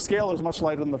have the scalars much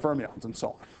lighter than the fermions, and so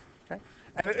on. Okay?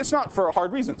 And it's not for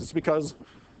hard reasons. It's because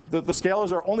the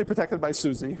scalars are only protected by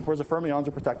SUSY, whereas the fermions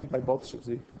are protected by both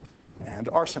SUSY and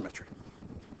R symmetry.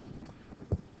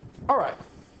 All right.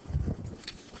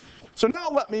 So now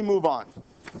let me move on.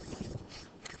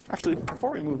 Actually,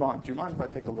 before we move on, do you mind if I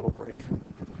take a little break?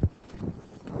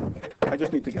 I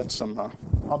just need to get some.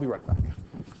 I'll be right back.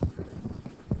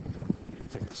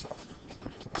 Take this off.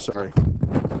 Sorry.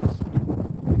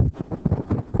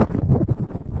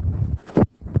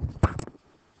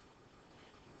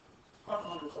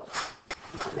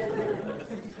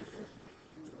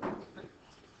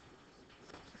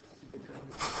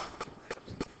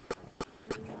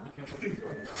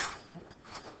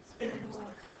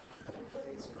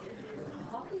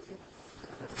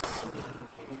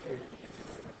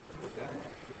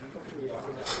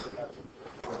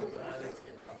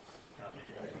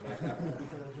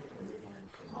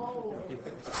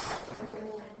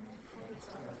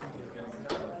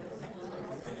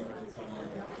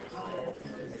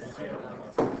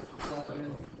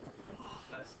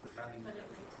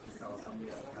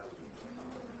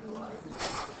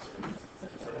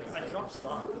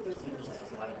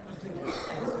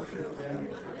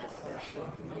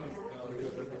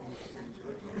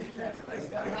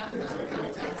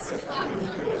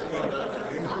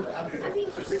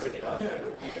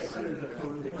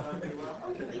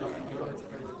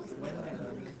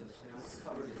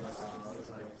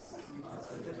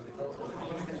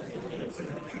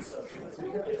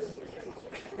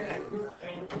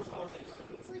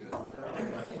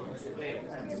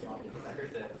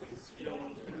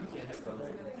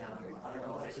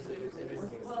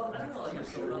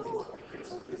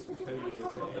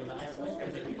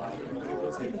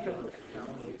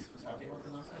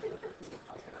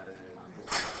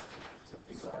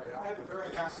 Sorry, I have a very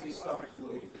nasty stomach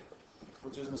flu,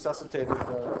 which has necessitated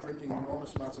drinking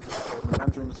enormous amounts of water. And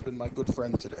Andrew has been my good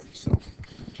friend today, so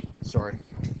sorry.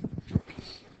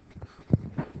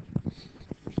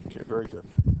 Okay, very good.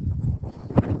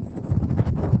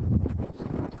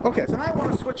 Okay, so now I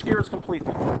want to switch gears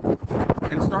completely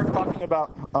and start talking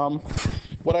about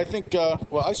what I think,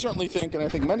 well, I certainly think, and I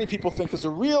think many people think, is a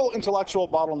real intellectual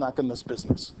bottleneck in this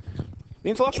business. The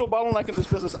intellectual bottleneck in this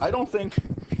business, I don't think,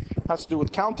 has to do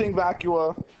with counting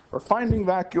vacua or finding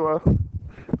vacua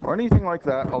or anything like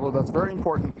that, although that's very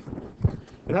important.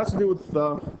 It has to do with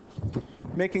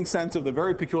making sense of the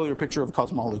very peculiar picture of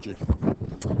cosmology,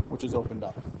 which is opened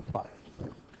up by.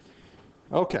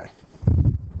 Okay.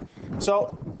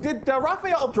 So, did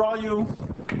Raphael draw you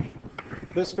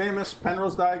this famous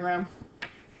Penrose diagram?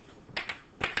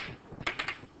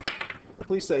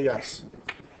 Please say yes.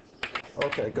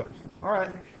 Okay, good. All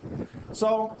right.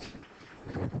 So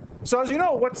as you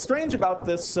know, what's strange about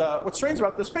this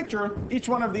picture? Each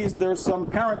one of these, there's some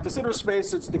parent de Sitter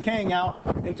space. It's decaying out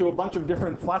into a bunch of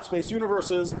different flat space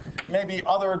universes. Maybe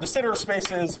other de Sitter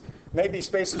spaces. Maybe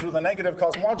spaces with a negative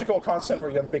cosmological constant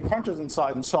where you have big crunches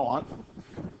inside, and so on.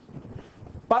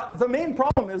 But the main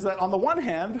problem is that on the one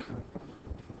hand,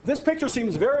 this picture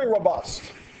seems very robust.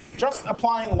 Just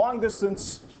applying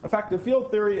long-distance effective field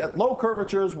theory at low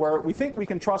curvatures where we think we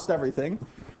can trust everything,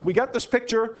 we get this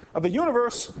picture of a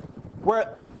universe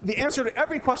where the answer to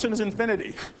every question is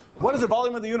infinity. What is the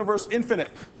volume of the universe?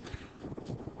 Infinite.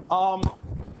 How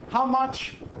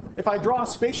much, if I draw a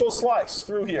spatial slice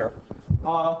through here,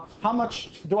 how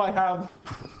much do I have?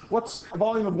 What's the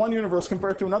volume of one universe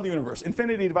compared to another universe?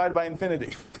 Infinity divided by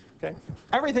infinity. Okay?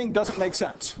 Everything doesn't make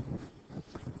sense.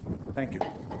 Thank you.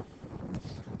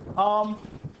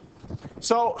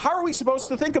 So how are we supposed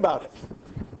to think about it?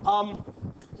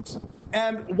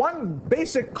 And one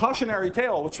basic cautionary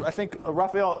tale, which I think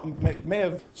Raphael may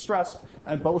have stressed,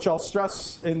 but which I'll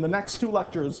stress in the next two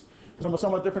lectures from a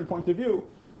somewhat different point of view,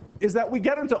 is that we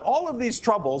get into all of these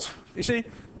troubles. You see,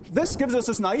 this gives us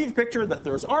this naive picture that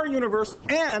there's our universe,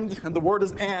 and the word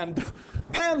is and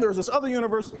there's this other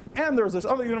universe, and there's this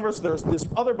other universe, there's this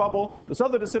other bubble, this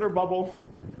other de Sitter bubble,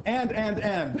 and.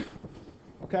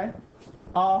 Okay?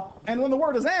 And when the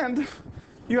word is and,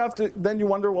 you have to, then you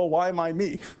wonder, well, why am I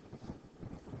me?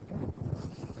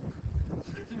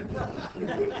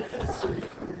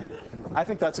 I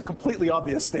think that's a completely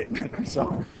obvious statement.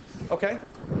 So, okay?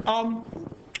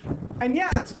 And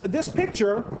yet, this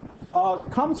picture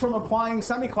comes from applying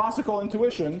semi-classical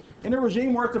intuition in a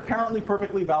regime where it's apparently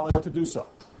perfectly valid to do so.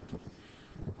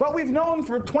 But we've known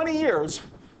for 20 years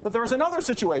that there's another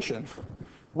situation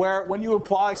where when you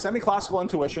apply semi-classical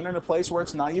intuition in a place where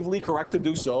it's naively correct to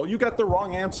do so, you get the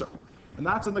wrong answer. And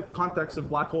that's in the context of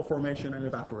black hole formation and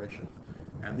evaporation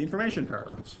and the information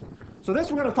paradox. So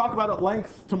this we're going to talk about at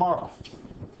length tomorrow.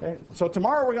 Okay? So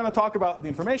tomorrow we're going to talk about the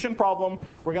information problem.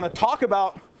 We're going to talk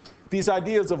about these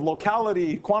ideas of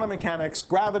locality, quantum mechanics,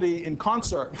 gravity in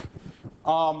concert,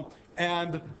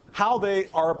 and how they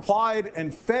are applied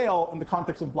and fail in the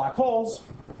context of black holes,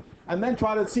 and then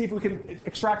try to see if we can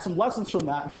extract some lessons from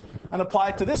that and apply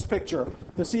it to this picture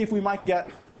to see if we might get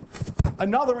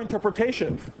another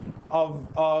interpretation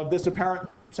of this apparent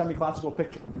semi-classical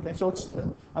picture. Okay, so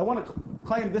I want to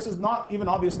claim this is not even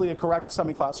obviously a correct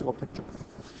semi-classical picture.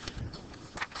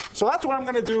 So that's what I'm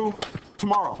going to do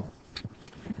tomorrow.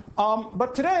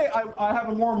 But today I have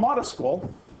a more modest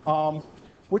goal,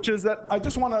 which is that I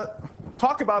just want to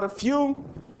talk about a few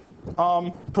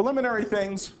preliminary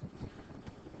things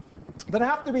that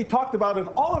have to be talked about in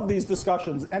all of these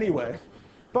discussions anyway,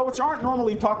 but which aren't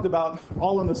normally talked about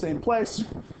all in the same place.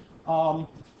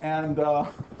 And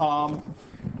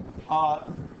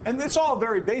it's all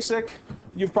very basic.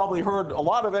 You've probably heard a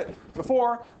lot of it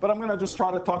before, but I'm going to just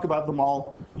try to talk about them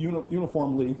all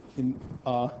uniformly in,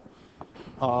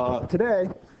 today.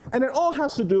 And it all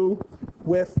has to do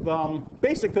with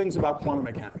basic things about quantum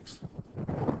mechanics.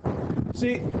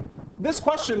 See, this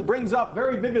question brings up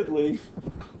very vividly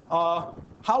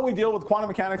how we deal with quantum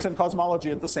mechanics and cosmology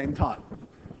at the same time.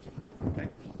 Okay?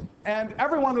 And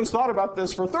everyone who's thought about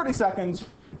this for 30 seconds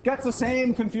gets the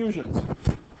same confusions.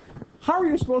 How are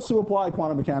you supposed to apply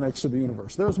quantum mechanics to the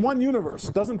universe? There's one universe.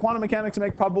 Doesn't quantum mechanics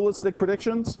make probabilistic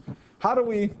predictions?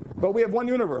 but we have one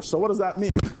universe, so what does that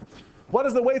mean? What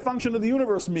does the wave function of the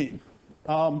universe mean?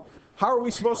 How are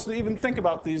we supposed to even think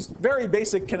about these very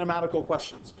basic kinematical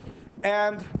questions?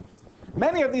 And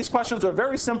many of these questions are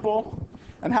very simple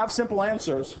and have simple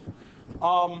answers.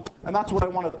 And that's what I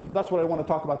want to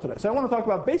talk about today. So I want to talk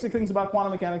about basic things about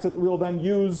quantum mechanics that we'll then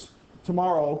use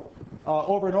tomorrow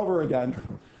over and over again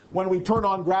when we turn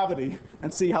on gravity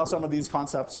and see how some of these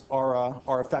concepts are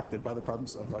affected by the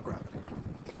presence of gravity.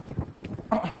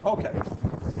 Okay.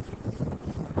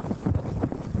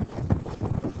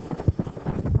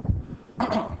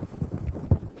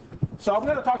 So I'm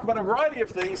going to talk about a variety of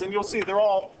things, and you'll see they're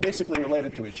all basically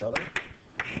related to each other.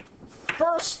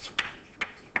 First,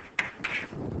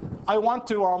 I want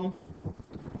to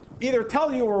either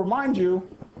tell you or remind you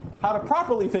how to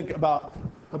properly think about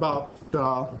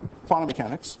quantum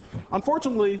mechanics.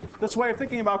 Unfortunately, this way of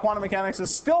thinking about quantum mechanics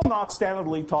is still not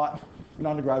standardly taught in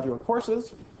undergraduate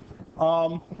courses.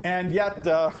 And yet,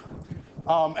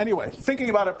 anyway, thinking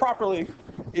about it properly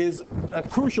is a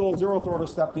crucial zeroth order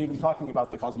step to even talking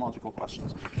about the cosmological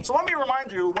questions. So let me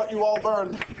remind you what you all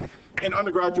learned in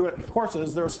undergraduate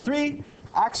courses. There's 3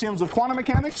 axioms of quantum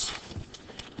mechanics.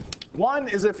 One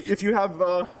is if you have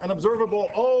an observable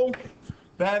O,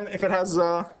 then if it has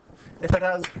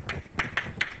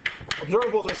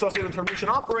observables or associated termination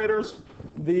operators,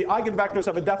 the eigenvectors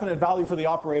have a definite value for the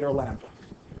operator lambda.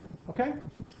 Okay?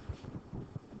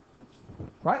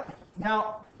 Right?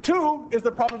 Now, 2 is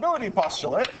the probability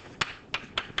postulate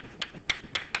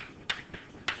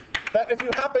that if you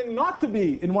happen not to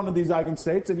be in one of these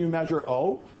eigenstates and you measure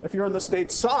O, if you're in the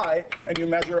state psi and you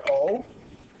measure O,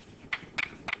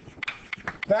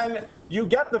 then you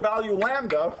get the value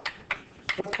lambda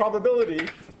with probability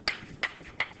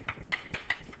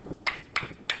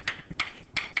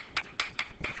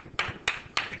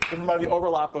given by the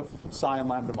overlap of psi and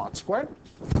lambda mod squared.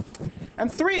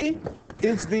 And 3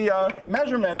 is the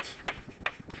measurement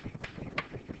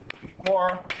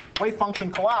or wave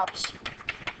function collapse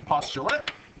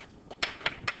postulate.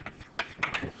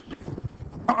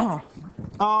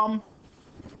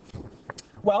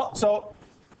 Well, so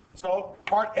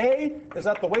part A is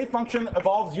that the wave function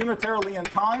evolves unitarily in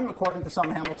time according to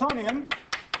some Hamiltonian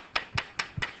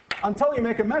until you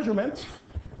make a measurement.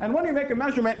 And when you make a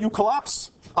measurement, you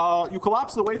collapse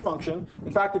the wave function.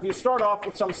 In fact, if you start off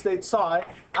with some state psi,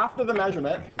 after the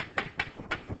measurement,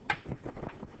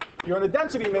 you're in a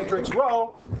density matrix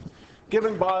rho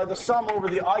given by the sum over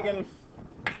the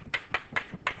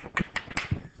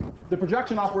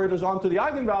projection operators onto the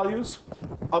eigenvalues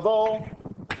of O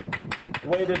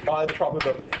weighted by the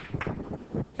probability.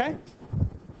 Okay?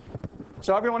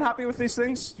 So everyone happy with these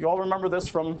things? You all remember this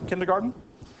from kindergarten?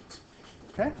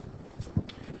 Okay?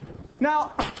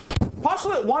 Now,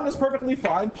 postulate 1 is perfectly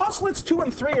fine. Postulates 2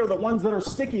 and 3 are the ones that are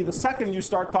sticky the second you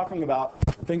start talking about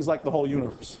things like the whole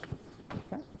universe.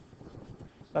 Okay?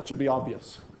 That should be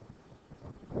obvious.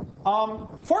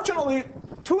 Fortunately,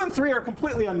 2 and 3 are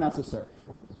completely unnecessary.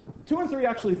 2 and 3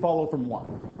 actually follow from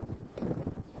 1.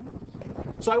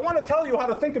 So I want to tell you how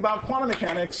to think about quantum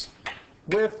mechanics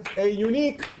with a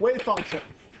unique wave function.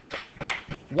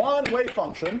 One wave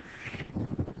function.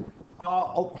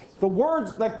 The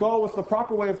words that go with the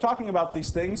proper way of talking about these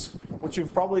things, which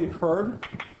you've probably heard,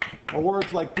 are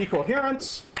words like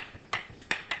decoherence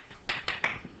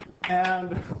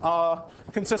and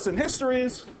consistent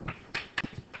histories.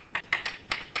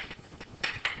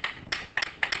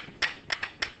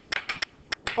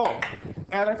 Oh,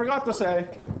 and I forgot to say,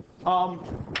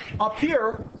 up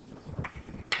here,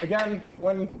 again,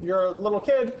 when you're a little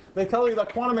kid, they tell you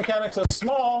that quantum mechanics is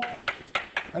small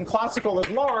and classical is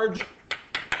large.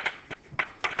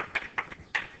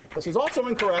 This is also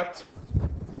incorrect.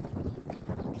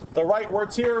 The right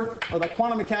words here are that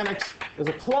quantum mechanics is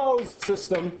a closed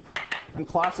system and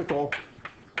classical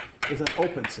is an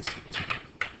open system.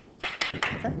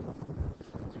 Okay?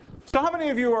 So how many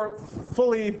of you are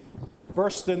fully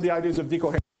versed in the ideas of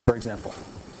decoherence, for example?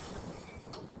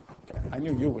 Okay, I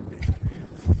knew you would be.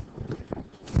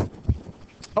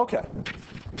 Okay.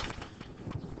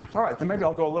 All right, then maybe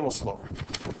I'll go a little slower.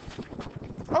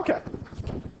 Okay.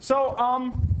 So,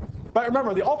 but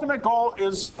remember, the ultimate goal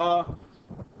is to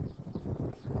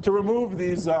remove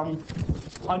these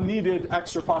unneeded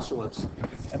extra postulates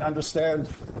and understand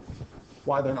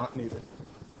why they're not needed.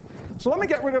 So let me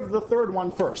get rid of the third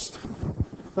one first.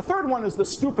 The third one is the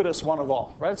stupidest one of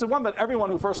all, right? It's the one that everyone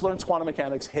who first learns quantum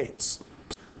mechanics hates.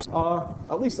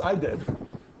 At least I did.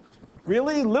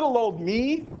 Really? Little old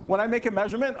me? When I make a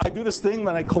measurement, I do this thing,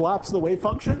 then I collapse the wave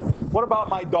function? What about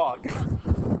my dog?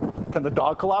 Can the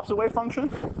dog collapse a wave function?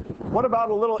 What about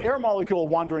a little air molecule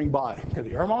wandering by? Can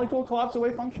the air molecule collapse a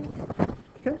wave function?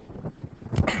 Okay.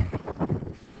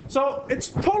 So it's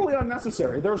totally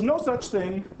unnecessary. There's no such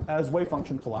thing as wave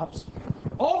function collapse.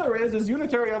 All there is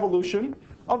unitary evolution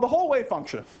of the whole wave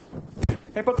function.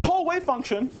 Okay, but the whole wave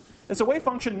function is a wave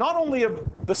function not only of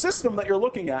the system that you're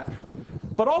looking at,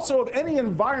 but also of any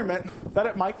environment that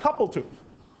it might couple to.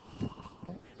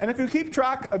 And if you keep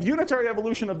track of unitary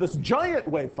evolution of this giant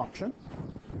wave function,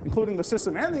 including the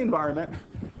system and the environment,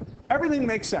 everything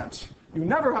makes sense. You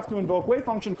never have to invoke wave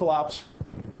function collapse.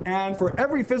 And for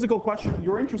every physical question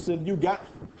you're interested in, you get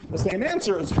the same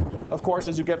answers, of course,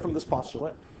 as you get from this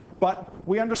postulate. But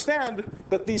we understand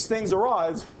that these things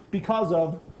arise because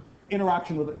of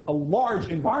interaction with a large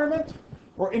environment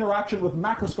or interaction with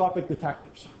macroscopic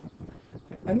detectors.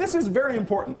 And this is very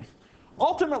important.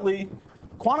 Ultimately,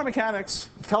 quantum mechanics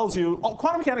tells you,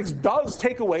 quantum mechanics does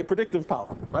take away predictive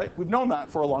power, right? We've known that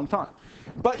for a long time.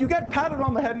 But you get patted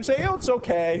on the head and say, oh, it's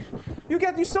okay. You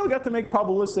still get to make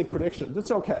probabilistic predictions.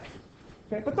 It's okay.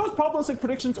 Okay? But those probabilistic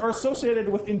predictions are associated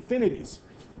with infinities.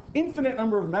 Infinite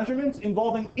number of measurements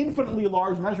involving infinitely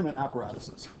large measurement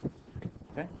apparatuses.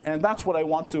 Okay? And that's what I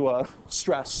want to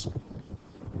stress.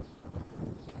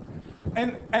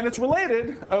 And it's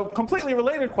related, a completely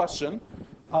related question,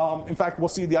 in fact, we'll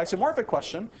see the isomorphic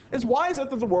question, is why is it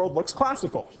that the world looks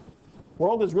classical? The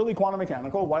world is really quantum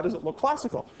mechanical. Why does it look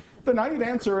classical? The naive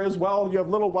answer is, well, you have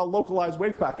little well-localized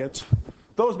wave packets.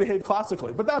 Those behave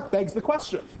classically. But that begs the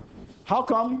question. How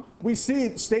come we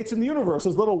see states in the universe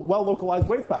as little well-localized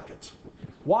wave packets?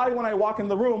 Why, when I walk in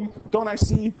the room, don't I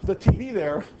see the TV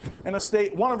there and a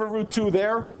state 1 over root 2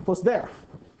 there plus there?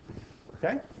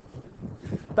 Okay?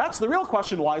 That's the real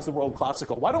question, why is the world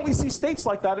classical? Why don't we see states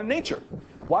like that in nature?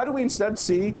 Why do we instead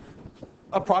see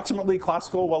approximately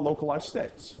classical, well-localized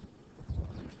states?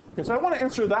 Okay, so I want to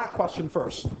answer that question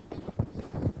first.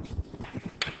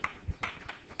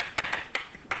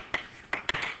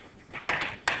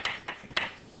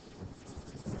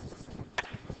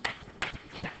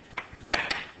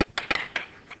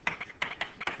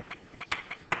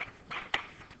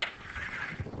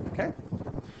 Okay?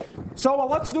 So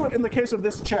let's do it in the case of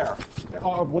this chair,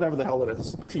 or whatever the hell it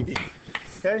is, TV.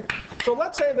 Okay? So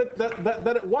let's say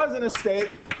that it was in a state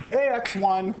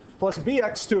AX1 plus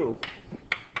BX2.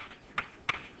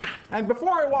 And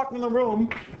before I walked in the room,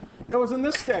 it was in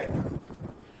this state.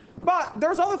 But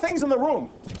there's other things in the room,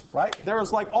 right?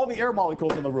 There's like all the air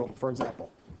molecules in the room, for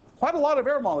example. Quite a lot of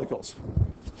air molecules.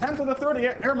 10 to the 30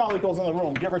 air molecules in the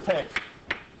room, give or take.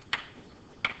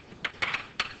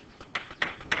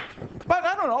 But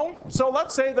I don't know. So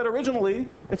let's say that originally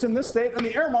it's in this state and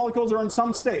the air molecules are in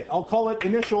some state. I'll call it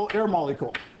initial air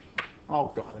molecule.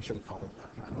 Oh, God, I shouldn't call it that.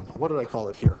 I don't know. What did I call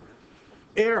it here?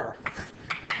 Air.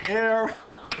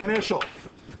 Initial.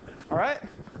 All right?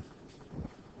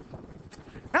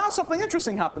 Now something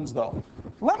interesting happens, though.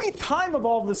 Let me time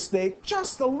evolve this state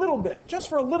just a little bit, just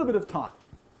for a little bit of time.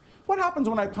 What happens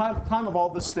when I time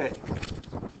evolve this state?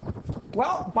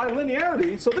 Well, by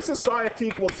linearity, so this is psi at t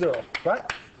equals 0, right?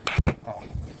 Oh.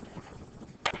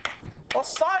 Well,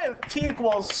 psi at t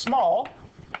equals small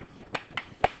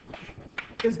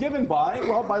is given by,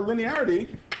 well, by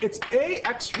linearity, it's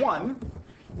ax1,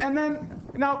 and then,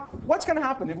 now, what's going to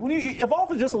happen? When you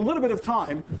evolve in just a little bit of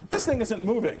time, this thing isn't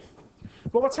moving.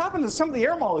 But what's happened is some of the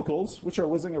air molecules, which are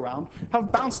whizzing around,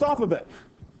 have bounced off a bit.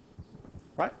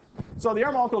 Right? So the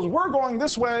air molecules were going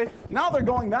this way, now they're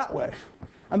going that way.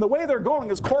 And the way they're going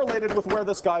is correlated with where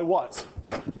this guy was.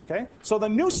 Okay? So the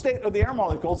new state of the air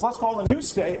molecules, let's call the new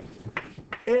state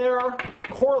air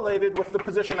correlated with the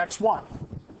position x1.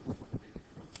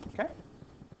 Okay?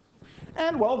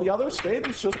 And, well, the other state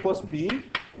is just plus b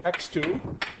x2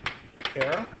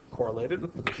 air correlated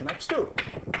with position x2.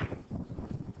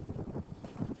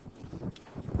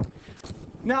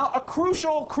 Now, a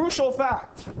crucial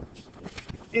fact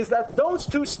is that those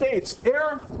two states,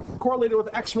 air correlated with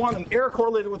x1 and air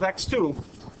correlated with x2,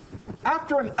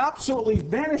 after an absolutely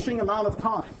vanishing amount of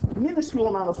time, minuscule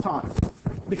amount of time,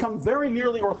 become very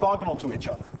nearly orthogonal to each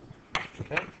other.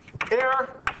 Okay? Air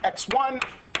x1,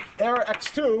 air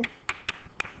x2,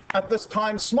 at this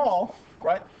time small,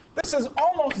 right? This is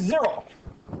almost 0.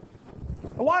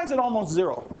 Why is it almost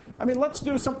 0? I mean, let's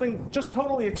do something just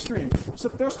totally extreme. So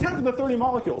there's 10 to the 30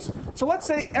 molecules. So let's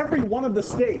say every one of the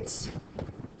states,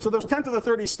 so there's 10 to the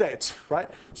 30 states, right?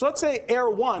 So let's say air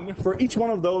 1 for each one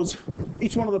of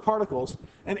the particles,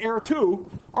 and air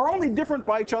 2 are only different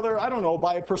by each other, I don't know,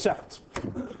 by 1%.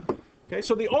 Okay,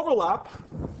 so the overlap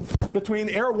between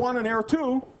air 1 and air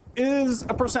 2 is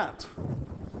 1%.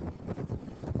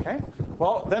 Okay,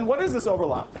 well, then what is this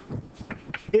overlap?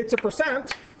 It's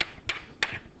 1%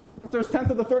 if there's 10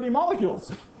 to the 30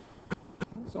 molecules.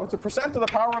 So it's a percent to the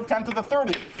power of 10 to the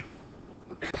 30.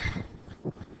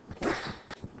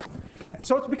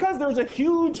 So it's because there's a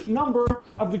huge number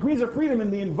of degrees of freedom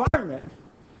in the environment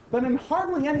that in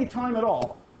hardly any time at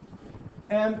all.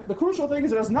 And the crucial thing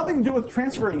is it has nothing to do with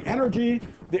transferring energy,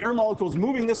 the air molecules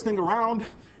moving this thing around.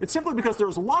 It's simply because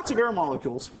there's lots of air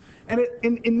molecules. And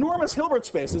in enormous Hilbert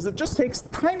spaces, it just takes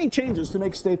tiny changes to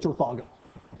make states orthogonal.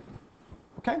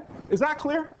 Okay? Is that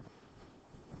clear?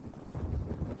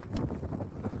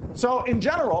 So in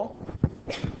general,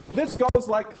 this goes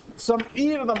like some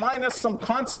e to the minus some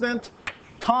constant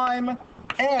time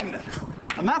n.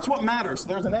 And that's what matters.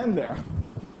 There's an n there.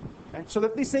 Okay? So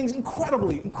that these things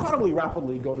incredibly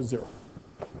rapidly go to 0.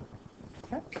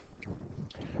 Okay?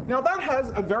 Now that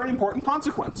has a very important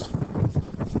consequence.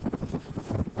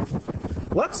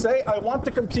 Let's say I want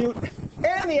to compute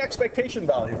any expectation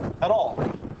value at all.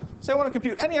 Say I want to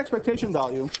compute any expectation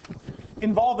value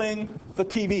involving the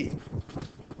TV.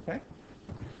 Okay?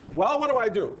 Well, what do I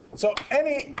do? So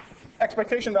any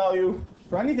expectation value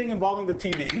for anything involving the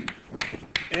TV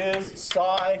is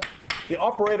psi, the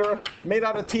operator made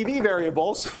out of TV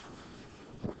variables,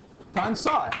 times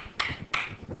psi.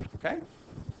 Okay?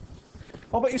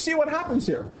 Well, but you see what happens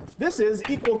here. This is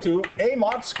equal to a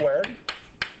mod squared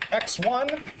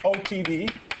x1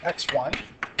 OTV x1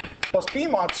 plus b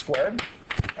mod squared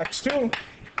x2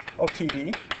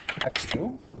 OTV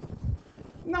x2.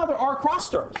 Now there are cross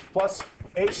terms plus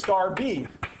a star b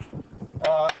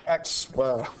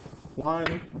x1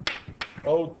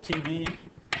 OTV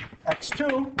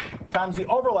x2 times the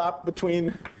overlap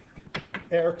between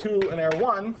air 2 and air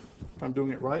 1, if I'm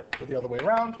doing it right, or the other way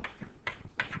around,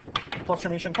 plus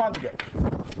Hermitian conjugate.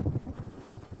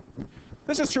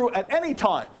 This is true at any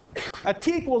time. At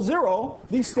t equals 0,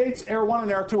 these states, air 1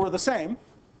 and air 2, are the same.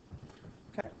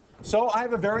 Okay. So I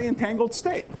have a very entangled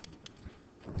state.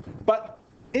 But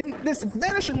in this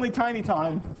vanishingly tiny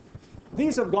time,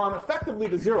 these have gone effectively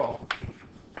to 0.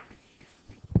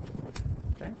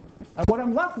 Okay. And what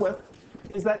I'm left with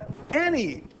is that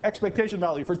any expectation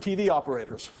value for TV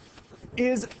operators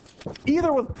is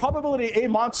either with probability a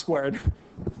mod squared,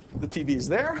 the TV is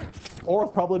there, or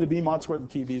with probability b mod squared,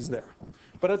 the TV is there.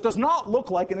 But it does not look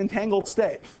like an entangled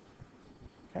state.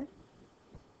 Okay?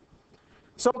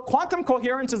 So quantum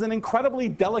coherence is an incredibly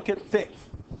delicate thing.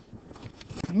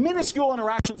 Minuscule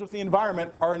interactions with the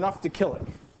environment are enough to kill it.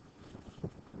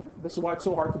 This is why it's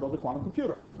so hard to build a quantum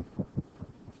computer.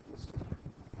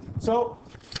 So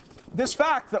this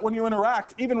fact that when you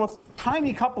interact, even with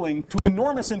tiny coupling to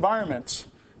enormous environments,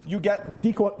 you get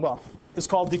it's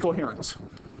called decoherence.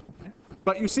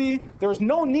 But you see, there's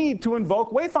no need to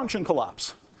invoke wave function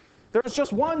collapse. There's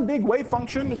just one big wave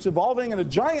function that's evolving in a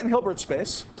giant Hilbert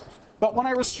space. But when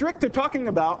I restrict to talking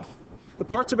about the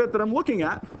parts of it that I'm looking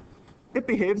at, it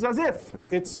behaves as if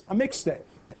it's a mixed state.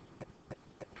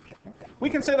 We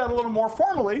can say that a little more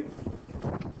formally.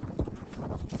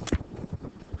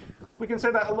 We can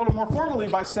say that a little more formally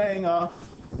by saying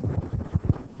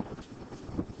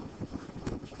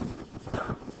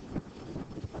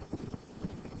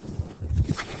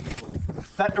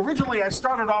that originally I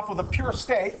started off with a pure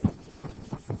state.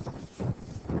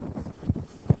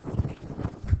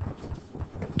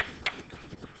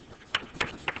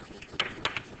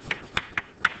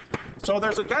 So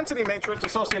there's a density matrix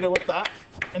associated with that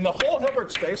in the whole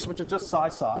Hilbert space, which is just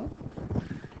psi.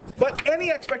 But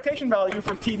any expectation value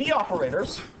for TV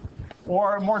operators,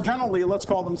 or more generally, let's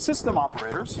call them system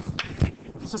operators,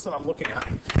 the system I'm looking at,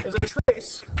 is a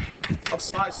trace of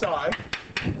psi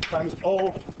times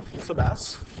O sub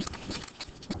s.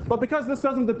 But because this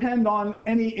doesn't depend on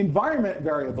any environment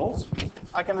variables,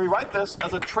 I can rewrite this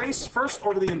as a trace first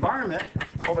over the environment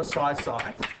over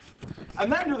psi,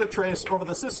 and then do the trace over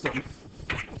the system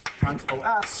times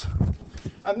OS.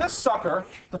 And this sucker,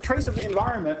 the trace of the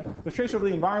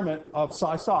environment of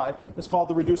psi is called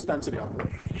the reduced density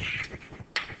operator.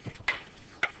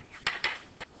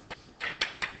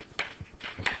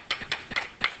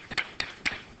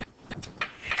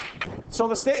 So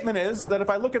the statement is that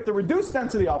if I look at the reduced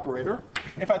density operator,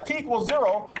 if at t equals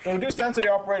 0, the reduced density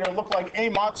operator look like a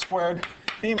mod squared,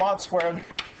 b mod squared,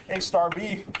 a star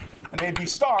b, and a b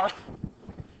star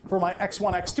for my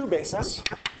x1, x2 basis.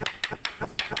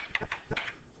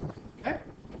 Okay?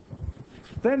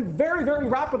 Then very, very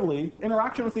rapidly,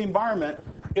 interaction with the environment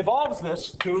evolves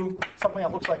this to something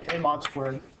that looks like a mod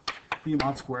squared, b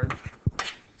mod squared,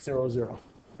 0, 0.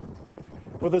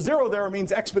 With a 0 there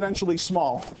means exponentially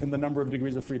small in the number of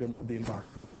degrees of freedom of the environment.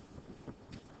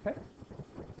 Okay?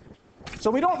 So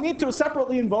we don't need to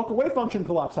separately invoke a wave function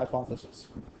collapse hypothesis.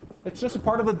 It's just a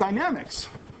part of the dynamics.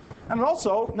 And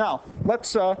also, now,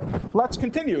 let's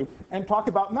continue and talk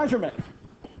about measurement.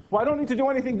 Well, I don't need to do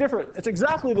anything different. It's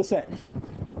exactly the same.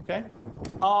 Okay?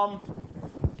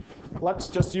 Let's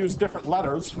just use different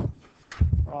letters.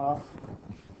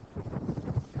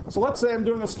 So let's say I'm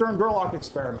doing a Stern-Gerlach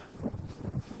experiment.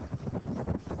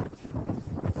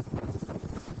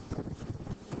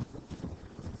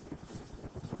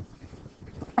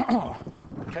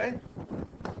 Okay?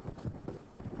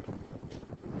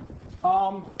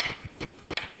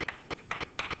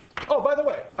 Oh, by the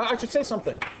way, I should say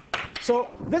something. So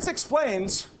this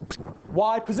explains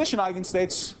why position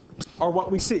eigenstates are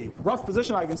what we see. Rough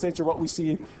position eigenstates are what we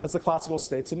see as the classical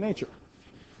states in nature.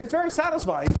 It's very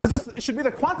satisfying. It should be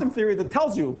the quantum theory that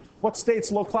tells you what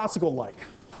states look classical like.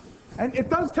 And it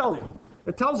does tell you.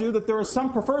 It tells you that there is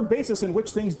some preferred basis in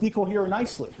which things decohere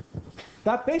nicely.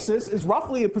 That basis is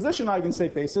roughly a position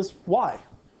eigenstate basis. Why?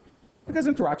 Because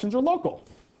interactions are local.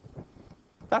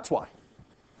 That's why.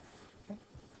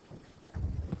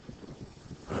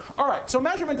 All right, so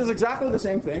measurement is exactly the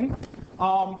same thing.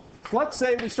 Let's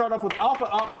say we start off with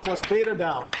alpha up plus beta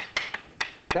down.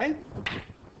 Okay?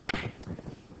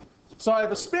 So I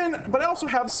have a spin, but I also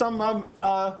have some,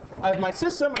 I have my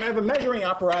system, and I have a measuring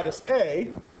apparatus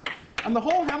A. And the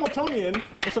whole Hamiltonian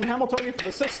is some Hamiltonian for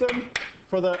the system,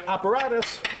 for the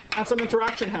apparatus, and some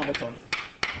interaction Hamiltonian.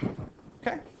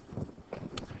 Okay?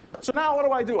 So now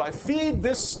what do? I feed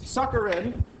this sucker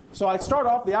in. So I start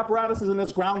off, the apparatus is in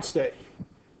its ground state.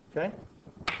 Okay?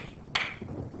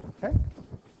 Okay?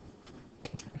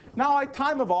 Now I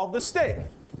time evolve this state.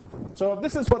 So if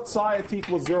this is what psi of t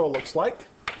equals 0 looks like,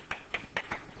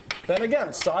 then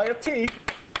again, psi of t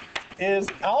is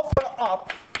alpha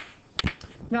up.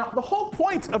 Now, the whole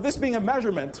point of this being a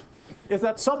measurement is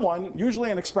that someone, usually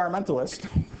an experimentalist,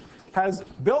 has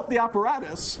built the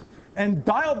apparatus and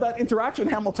dialed that interaction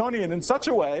Hamiltonian in such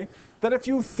a way that if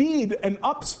you feed an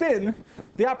up spin,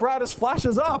 the apparatus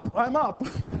flashes up, I'm up.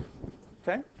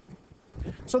 Okay?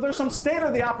 So there's some state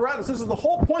of the apparatus. This is the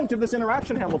whole point of this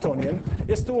interaction Hamiltonian,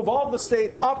 is to evolve the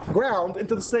state up ground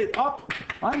into the state up,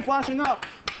 I'm flashing up.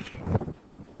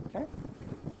 Okay?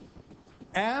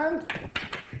 And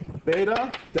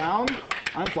beta down,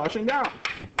 I'm flashing down.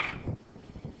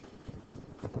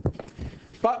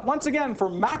 But once again, for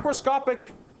macroscopic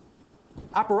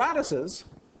apparatuses,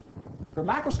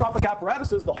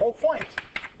 the whole point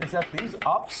is that these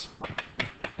ups,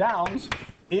 downs,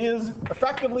 is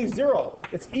effectively 0.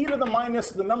 It's e to the minus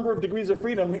the number of degrees of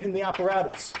freedom in the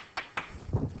apparatus.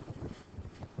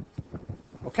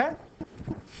 Okay?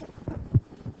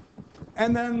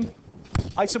 And then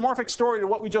isomorphic story to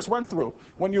what we just went through.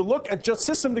 When you look at just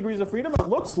system degrees of freedom, it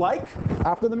looks like,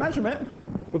 after the measurement,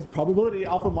 with probability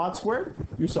alpha mod squared,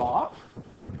 you saw up.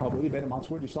 Probability beta mod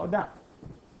squared, you saw down.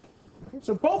 Okay,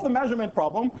 so both the measurement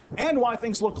problem and why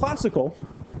things look classical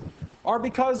are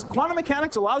because quantum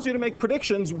mechanics allows you to make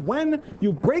predictions when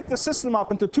you break the system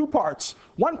up into two parts.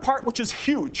 One part which is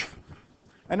huge.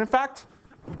 And in fact,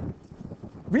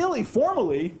 really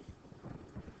formally,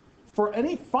 for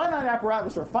any finite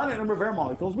apparatus or finite number of air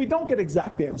molecules, we don't get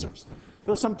exact answers.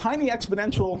 There's some tiny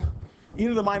exponential e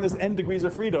to the minus n degrees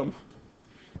of freedom.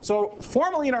 So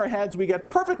formally in our heads, we get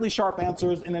perfectly sharp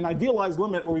answers in an idealized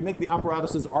limit where we make the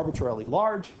apparatuses arbitrarily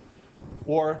large,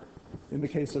 or in the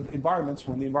case of environments,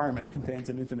 when the environment contains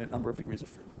an infinite number of degrees of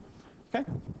freedom. Okay?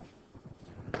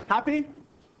 Happy?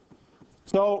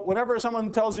 So whenever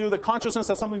someone tells you that consciousness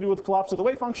has something to do with the collapse of the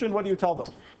wave function, what do you tell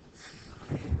them?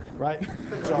 Right?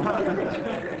 So,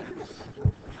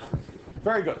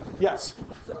 very good. Yes?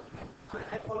 So,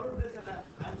 I followed this and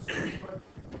I'm sorry, but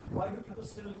why do people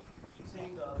still keep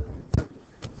saying the other?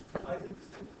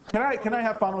 Can I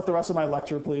have fun with the rest of my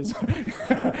lecture, please?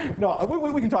 No,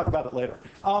 we can talk about it later.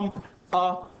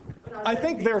 I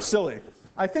think they're silly.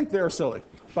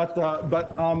 But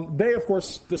they, of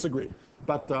course, disagree.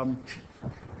 But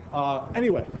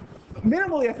anyway,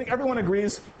 minimally, I think everyone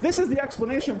agrees this is the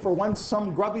explanation for when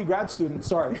some grubby grad student, is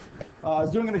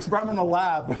doing an experiment in a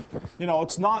lab. You know,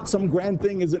 it's not some grand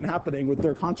thing isn't happening with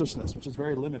their consciousness, which is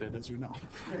very limited, as you know.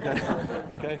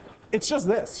 Okay? It's just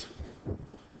this.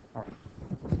 All right.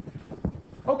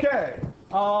 Okay.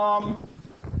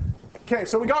 Okay,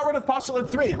 so we got rid of postulate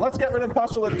 3. Let's get rid of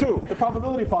postulate 2, the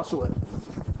probability postulate.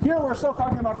 Here we're still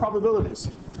talking about probabilities.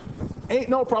 Ain't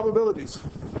no probabilities.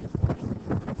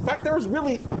 In fact, there's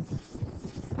really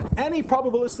any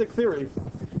probabilistic theory.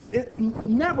 It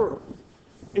never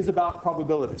is about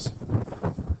probabilities.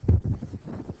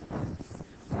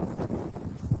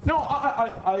 No,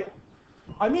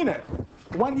 I mean it.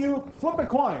 When you flip a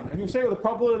coin and you say with a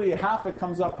probability of half it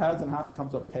comes up heads and half it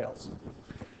comes up tails,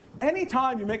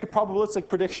 anytime you make a probabilistic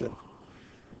prediction,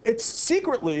 it's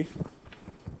secretly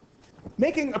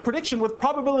making a prediction with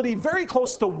probability very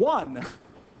close to 1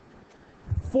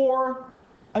 for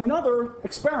another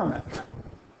experiment.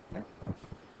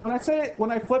 Okay?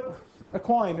 When I flip a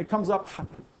coin, it comes up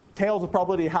tails of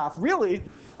probability half. Really,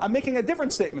 I'm making a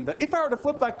different statement, that if I were to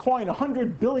flip that coin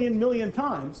 100 billion million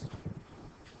times,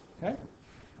 okay,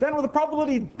 then with a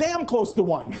probability damn close to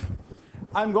 1,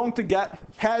 I'm going to get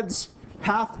heads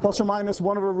half plus or minus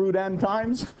 1 over root n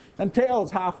times, and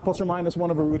tails half plus or minus 1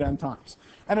 over root n times.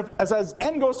 And as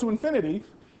n goes to infinity,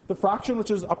 the fraction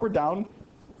which is up or down,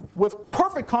 with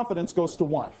perfect confidence goes to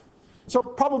 1. So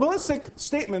probabilistic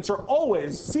statements are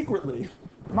always secretly,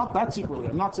 not that secretly,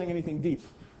 I'm not saying anything deep,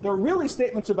 they're really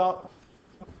statements about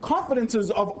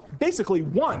confidences of basically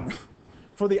 1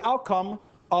 for the outcome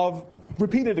of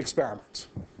repeated experiments.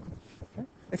 Okay?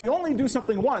 If you only do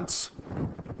something once,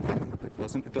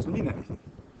 it doesn't mean anything.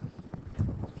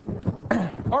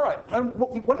 All right, and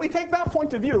when we take that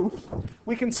point of view,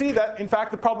 we can see that, in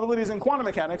fact, the probabilities in quantum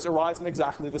mechanics arise in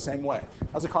exactly the same way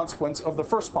as a consequence of the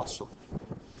first postulate.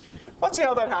 Let's see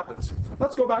how that happens.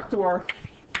 Let's go back to our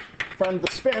friend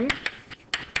the spin.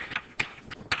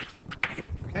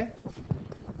 Okay?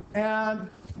 And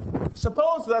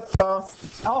suppose that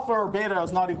alpha or beta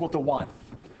is not equal to 1.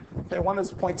 Okay, one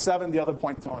is 0.7, the other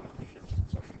 0.1.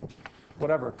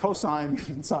 Whatever, cosine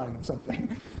and sine or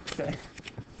something. Okay.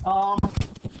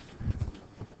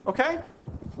 Okay?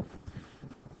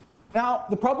 Now,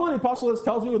 the probability postulate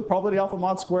tells you with probability alpha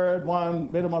mod squared, 1,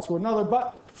 beta mod squared, another,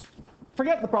 but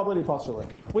forget the probability postulate.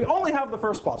 We only have the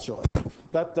first postulate,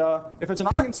 that if it's an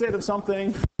eigenstate of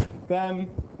something, then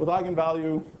with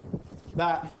eigenvalue,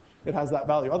 that it has that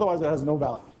value. Otherwise, it has no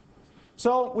value.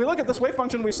 So we look at this wave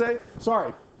function, we say,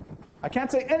 sorry, I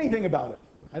can't say anything about it.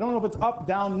 I don't know if it's up,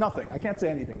 down, nothing. I can't say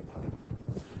anything about it.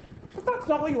 But that's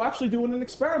not what you actually do in an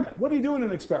experiment. What do you do in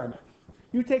an experiment?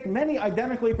 You take many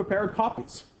identically prepared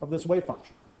copies of this wave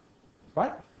function,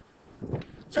 right?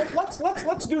 So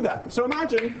let's do that. So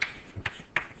imagine,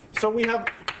 so we have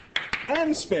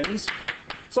n spins.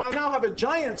 So I now have a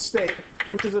giant state,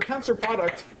 which is a tensor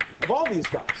product of all these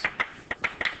guys.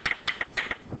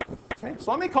 Okay,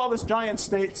 so let me call this giant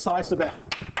state psi sub n.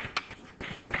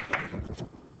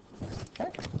 Okay.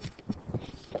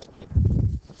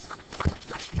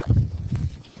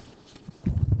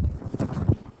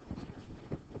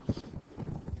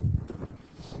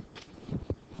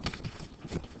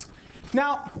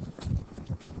 Now,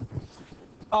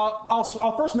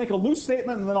 I'll first make a loose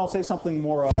statement, and then I'll say something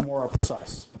more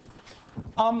precise.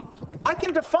 I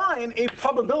can define a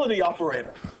probability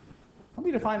operator. Let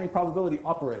me define a probability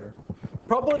operator.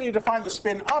 Probability to define the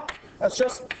spin up as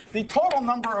just the total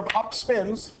number of up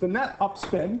spins, the net up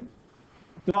spin,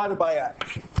 divided by n.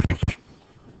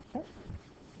 Okay.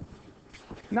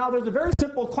 Now, there's a very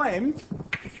simple claim.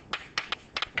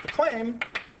 The claim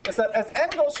is that as n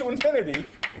goes to infinity,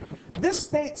 this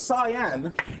state psi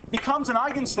n becomes an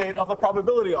eigenstate of the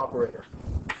probability operator.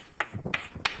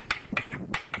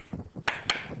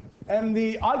 And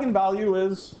the eigenvalue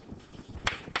is,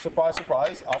 surprise,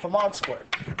 surprise, alpha mod squared.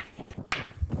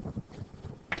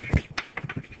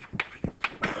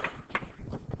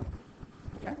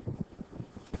 Okay.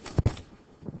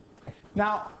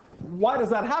 Now, why does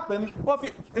that happen? Well,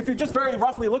 if you just very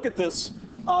roughly look at this,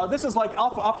 this is like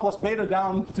alpha up plus beta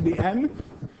down to the n.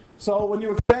 So when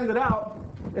you expand it out,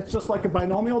 it's just like a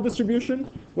binomial distribution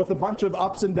with a bunch of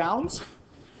ups and downs.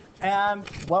 And,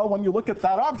 well, when you look at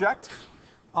that object,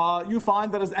 you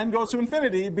find that as n goes to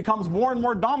infinity, it becomes more and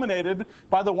more dominated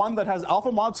by the one that has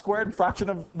alpha mod squared fraction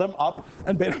of them up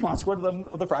and beta mod squared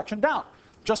of the fraction down,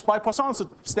 just by Poisson's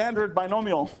standard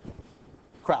binomial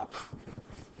crap.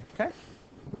 Okay?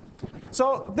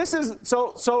 So this is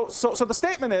so the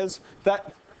statement is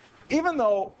that even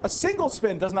though a single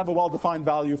spin doesn't have a well-defined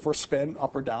value for spin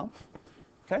up or down,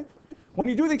 okay, when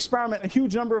you do the experiment a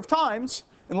huge number of times,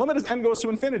 and limit as n goes to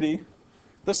infinity,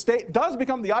 the state does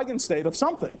become the eigenstate of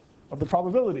something, of the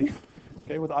probability,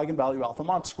 okay, with eigenvalue alpha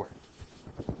mod squared.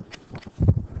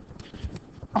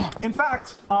 In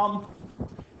fact,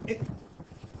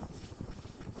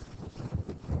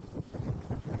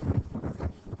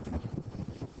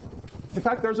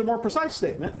 there's a more precise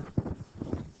statement.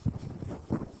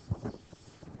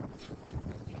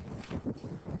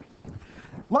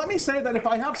 Let me say that if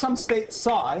I have some state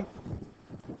psi,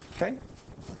 okay,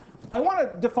 I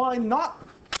want to define not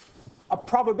a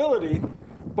probability,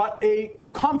 but a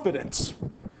confidence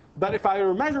that if I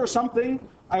measure something,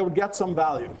 I would get some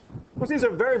value. Of course, these are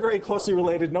very, very closely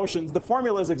related notions. The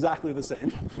formula is exactly the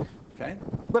same. Okay?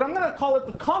 But I'm going to call it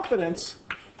the confidence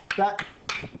that,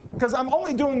 because I'm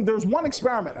only doing, there's one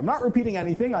experiment. I'm not repeating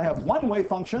anything. I have one wave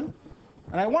function,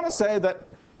 And I want to say that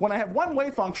when I have one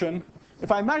wave function,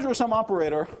 if I measure some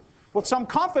operator, with some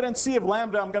confidence C of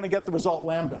lambda, I'm going to get the result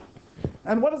lambda.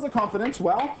 And what is the confidence?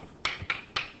 Well,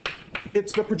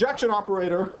 it's the projection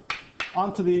operator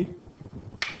onto the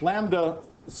lambda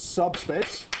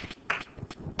subspace.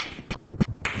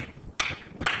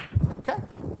 Okay?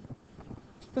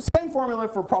 The same formula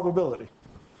for probability.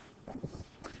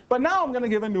 But now I'm going to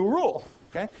give a new rule.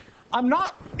 Okay?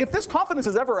 If this confidence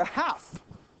is ever a half,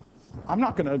 I'm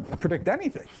not going to predict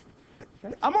anything.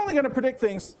 Okay? I'm only going to predict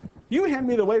things. You hand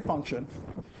me the wave function,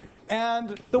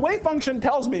 and the wave function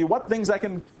tells me what things I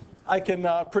can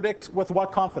predict with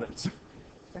what confidence.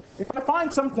 Okay? If I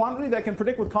find some quantity that I can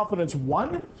predict with confidence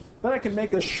 1, then I can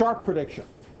make a sharp prediction.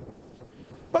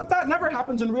 But that never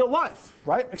happens in real life,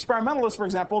 right? Experimentalists, for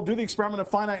example, do the experiment a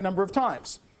finite number of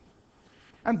times.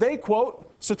 And they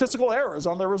quote statistical errors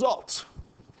on their results.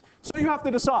 So you have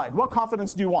to decide, what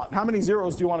confidence do you want? How many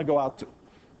zeros do you want to go out to?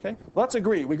 Okay? Let's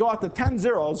agree. We go out to 10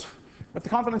 zeros. If the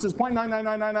confidence is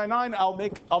 0.999999,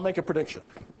 I'll make a prediction.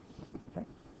 Okay?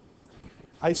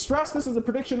 I stress this is a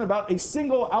prediction about a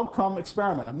single outcome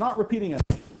experiment. I'm not repeating it.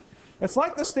 It's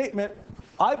like the statement,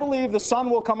 I believe the sun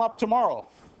will come up tomorrow.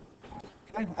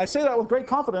 Okay? I say that with great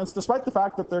confidence, despite the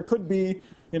fact that there could be,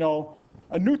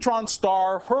 a neutron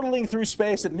star hurtling through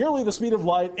space at nearly the speed of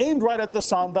light, aimed right at the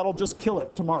sun, that'll just kill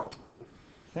it tomorrow.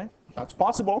 Okay? That's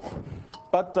possible.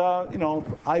 But,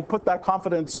 I put that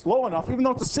confidence low enough, even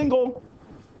though it's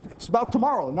about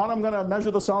tomorrow. Not I'm going to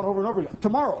measure the sun over and over again.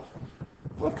 Tomorrow.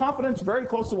 With confidence very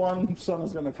close to 1, the sun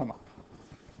is going to come up.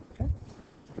 Okay?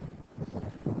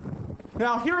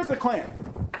 Now, here's the claim.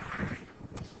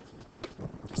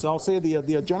 So I'll say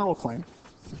the general claim.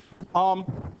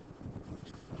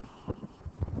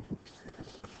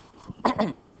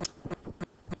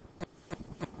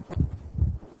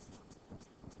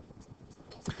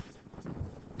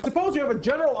 Suppose you have a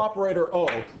general operator O,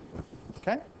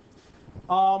 okay?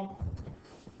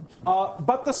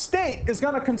 But the state is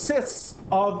going to consist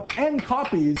of n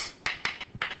copies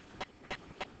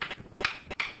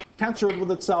tensored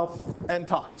with itself n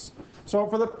times. So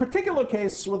for the particular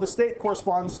case where the state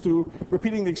corresponds to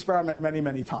repeating the experiment many,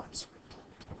 many times.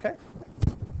 Okay?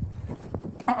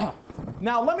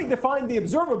 Now let me define the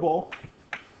observable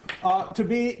to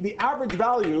be the average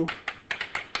value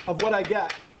of what I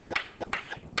get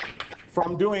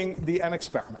from doing the n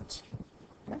experiments.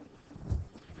 Okay?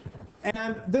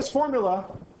 And this formula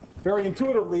very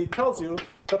intuitively tells you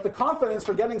that the confidence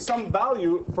for getting some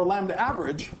value for lambda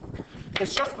average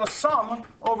is just the sum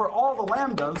over all the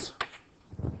lambdas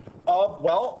of,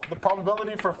 well, the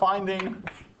probability for finding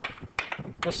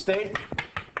the state.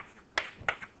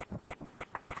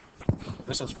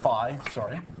 This is phi,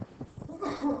 sorry.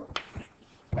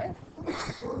 Okay.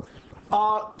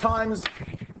 Times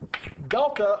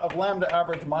delta of lambda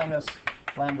average minus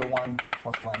lambda 1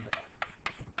 plus lambda n.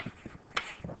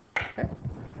 Okay.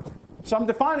 So I'm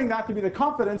defining that to be the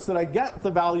confidence that I get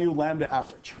the value lambda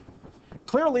average.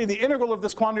 Clearly, the integral of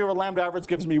this quantity over lambda average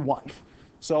gives me 1.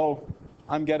 So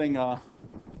I'm getting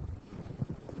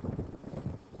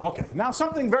okay, now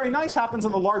something very nice happens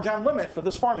in the large n limit for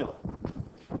this formula.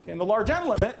 Okay, in the large n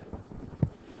limit,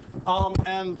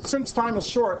 and since time is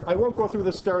short, I won't go through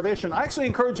this derivation. I actually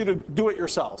encourage you to do it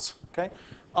yourselves. Okay,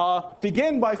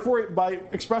 begin by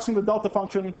expressing the delta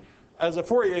function as a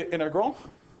Fourier integral,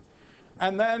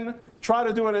 and then try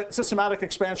to do a systematic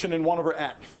expansion in 1 over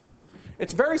n.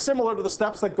 It's very similar to the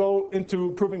steps that go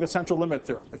into proving the central limit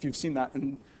theorem, if you've seen that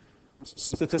in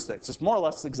statistics. It's more or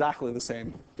less exactly the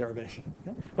same derivation.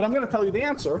 Okay? But I'm going to tell you the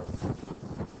answer.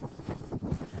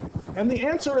 And the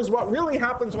answer is what really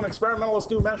happens when experimentalists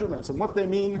do measurements and what they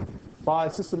mean by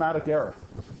systematic error.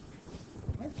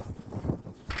 Okay?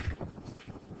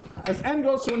 As n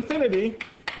goes to infinity,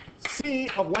 C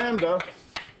of lambda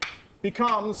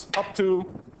becomes, up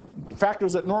to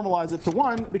factors that normalize it to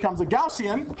 1, becomes a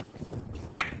Gaussian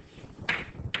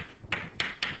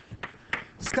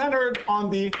centered on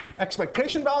the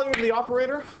expectation value of the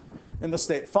operator in the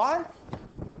state phi,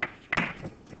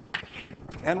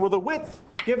 and with a width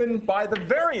given by the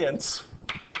variance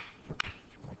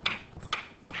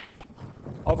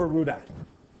over root n.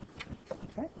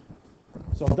 Okay?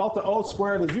 So delta O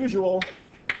squared, as usual,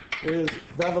 is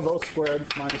vev of O squared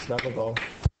minus vev of O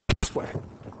squared.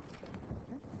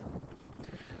 Okay?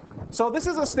 So this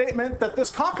is a statement that this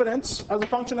confidence, as a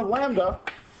function of lambda,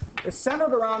 is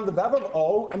centered around the vev of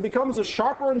O and becomes a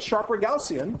sharper and sharper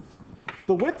Gaussian.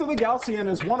 The width of the Gaussian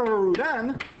is 1 over root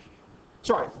n.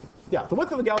 Sorry, yeah, the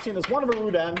width of the Gaussian is 1 over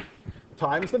root n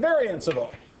times the variance of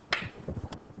O.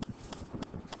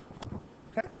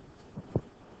 Okay?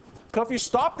 So if you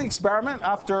stop the experiment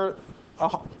after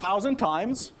 1,000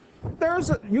 times,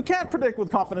 you can't predict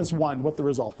with confidence 1 what the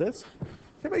result is.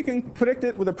 Okay, but you can predict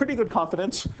it with a pretty good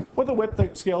confidence with a width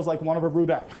that scales like 1 over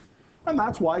root n. And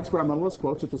that's why experimentalists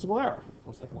quote statistical error.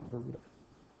 Goes like 1 over root n.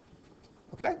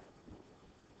 Okay?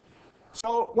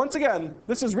 So once again,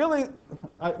 this is really,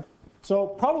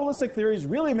 so probabilistic theories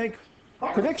really make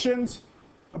predictions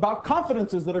about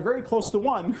confidences that are very close to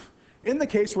 1 in the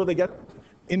case where they get,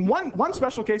 in one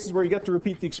special case is where you get to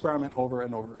repeat the experiment over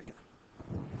and over again.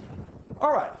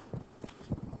 All right.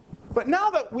 But now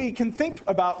that we can think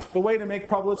about the way to make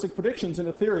probabilistic predictions in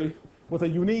a theory with a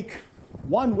unique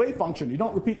one wave function, you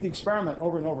don't repeat the experiment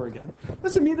over and over again.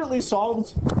 This immediately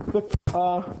solves,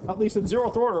 at least in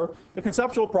 0th order, the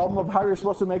conceptual problem of how you're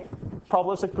supposed to make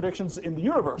probabilistic predictions in the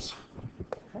universe.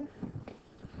 Okay?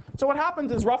 So what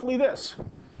happens is roughly this.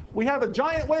 We have a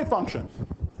giant wave function,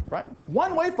 right?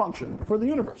 One wave function for the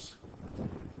universe.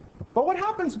 But what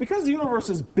happens, because the universe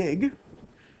is big,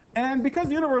 and because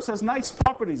the universe has nice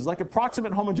properties like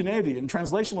approximate homogeneity and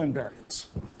translational invariance,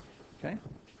 okay?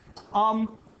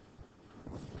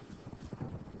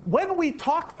 When we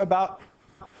talk about,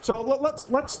 so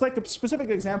let's take a specific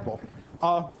example,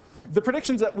 the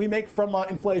predictions that we make from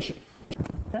inflation.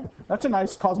 Okay? That's a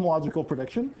nice cosmological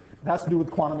prediction. It has to do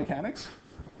with quantum mechanics.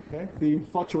 Okay? The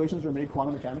fluctuations are made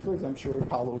quantum mechanically, as I'm sure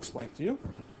Paolo explained to you.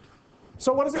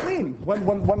 So what does it mean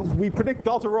when we predict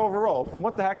delta rho over rho?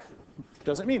 What the heck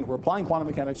does it mean? We're applying quantum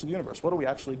mechanics to the universe. What are we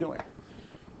actually doing?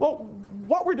 Well,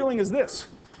 what we're doing is this.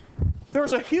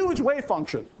 There's a huge wave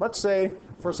function, let's say,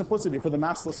 for simplicity, for the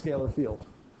massless scalar field,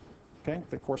 okay,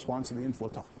 that corresponds to the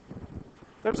inflaton.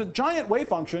 There's a giant wave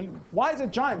function. Why is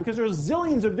it giant? Because there's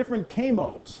zillions of different k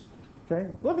modes, okay?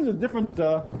 Zillions of different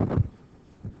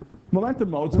momentum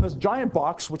modes in this giant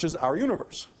box, which is our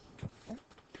universe. Okay?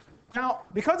 Now,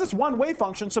 because it's one wave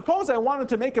function, suppose I wanted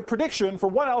to make a prediction for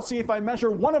what I'll see if I measure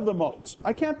one of the modes.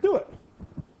 I can't do it,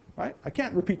 right? I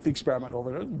can't repeat the experiment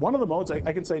over there. One of the modes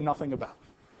I can say nothing about.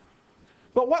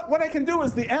 But what I can do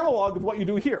is the analog of what you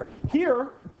do here.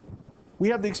 Here, we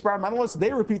have the experimentalists.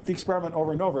 They repeat the experiment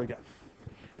over and over again.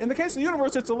 In the case of the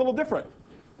universe, it's a little different.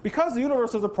 Because the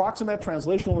universe has approximate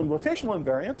translational and rotational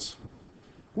invariance,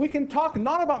 we can talk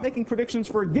not about making predictions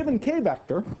for a given k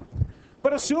vector,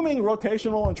 but assuming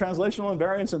rotational and translational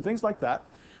invariance and things like that,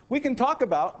 we can talk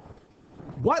about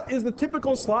what is the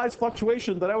typical size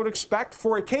fluctuation that I would expect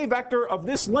for a k vector of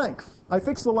this length. I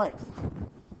fix the length.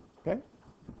 Okay?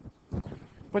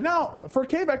 But now, for a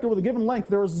k vector with a given length,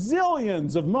 there are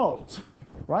zillions of modes,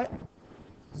 right?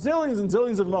 Zillions and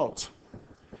zillions of modes.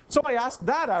 So I ask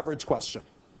that average question.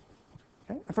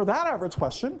 Okay? And for that average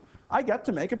question, I get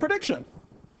to make a prediction.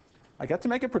 I get to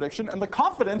make a prediction, and the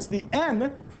confidence, the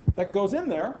n that goes in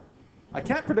there, I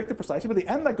can't predict it precisely, but the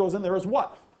n that goes in there is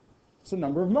what? It's the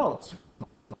number of modes.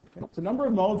 Okay? It's a number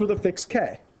of modes with a fixed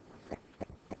k.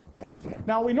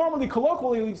 Now, we normally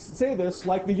colloquially say this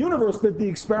like the universe did the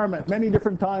experiment many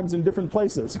different times in different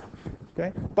places.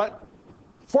 Okay? But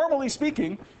formally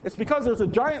speaking, it's because there's a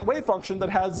giant wave function that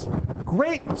has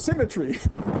great symmetry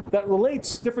that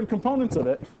relates different components of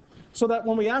it, so that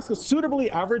when we ask a suitably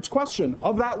average question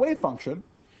of that wave function,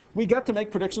 we get to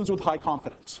make predictions with high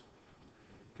confidence.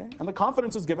 Okay? And the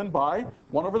confidence is given by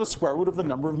 1 over the square root of the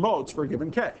number of modes for a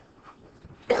given k.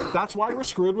 That's why we're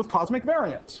screwed with cosmic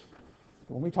variance.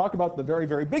 When we talk about the very,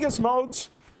 very biggest modes,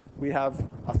 we have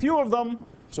a few of them,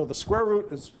 so the square root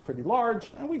is pretty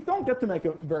large, and we don't get to make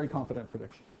a very confident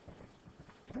prediction.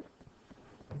 Okay?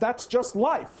 That's just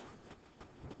life.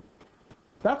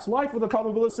 That's life with a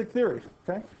probabilistic theory.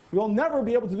 Okay? We'll never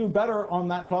be able to do better on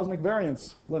that cosmic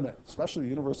variance limit, especially the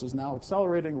universe is now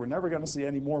accelerating. We're never going to see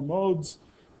any more modes.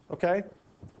 Okay?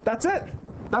 That's it.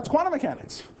 That's quantum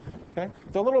mechanics. Okay?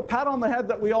 The little pat on the head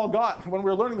that we all got when we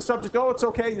were learning the subject, oh, it's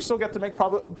okay, you still get to make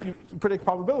predict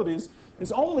probabilities,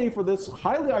 is only for this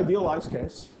highly idealized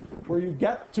case where you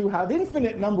get to have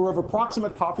infinite number of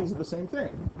approximate copies of the same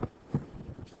thing.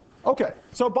 Okay,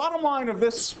 so bottom line of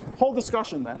this whole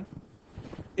discussion then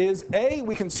is A,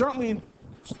 we can certainly,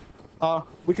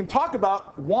 we can talk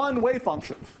about one wave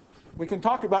function. We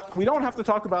don't have to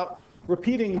talk about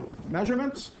repeating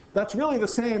measurements. That's really the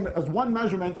same as one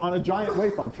measurement on a giant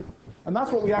wave function. And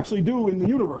that's what we actually do in the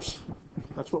universe.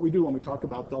 That's what we do when we talk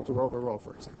about delta rho over rho,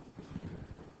 for example.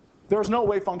 There's no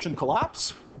wave function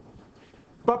collapse.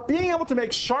 But being able to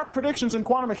make sharp predictions in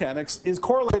quantum mechanics is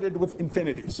correlated with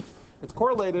infinities. It's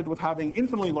correlated with having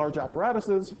infinitely large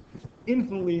apparatuses,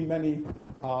 infinitely many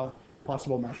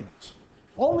possible measurements.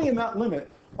 Only in that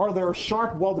limit are there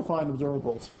sharp, well-defined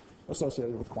observables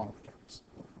associated with quantum mechanics.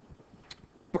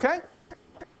 Okay?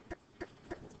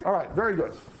 All right, very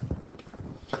good.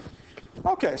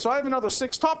 Okay, so I have another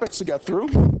 6 topics to get through.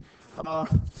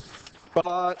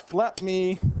 But let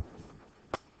me.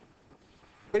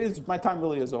 My time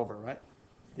really is over, right?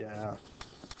 Yeah,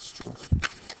 it's true.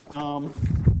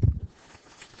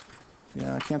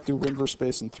 Yeah, I can't do inverse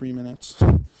space in 3 minutes.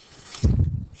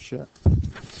 Shit.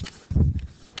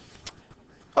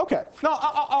 Okay, no,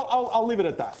 I'll leave it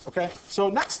at that. Okay, so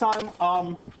next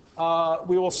time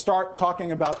we will start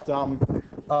talking about.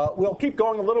 We'll keep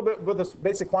going a little bit with this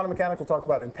basic quantum mechanics. We'll talk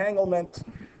about entanglement,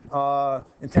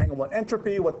 entanglement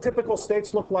entropy, what typical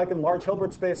states look like in large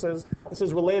Hilbert spaces. This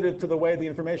is related to the way the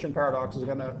information paradox is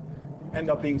going to end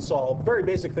up being solved. Very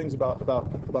basic things about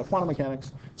quantum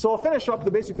mechanics. So I'll finish up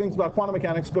the basic things about quantum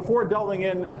mechanics before delving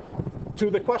in to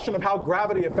the question of how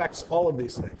gravity affects all of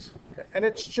these things. Okay? And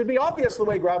it should be obvious the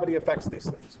way gravity affects these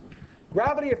things.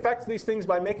 Gravity affects these things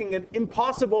by making it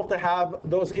impossible to have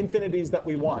those infinities that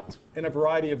we want in a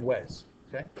variety of ways.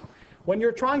 Okay? When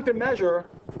you're trying to measure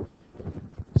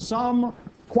some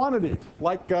quantity,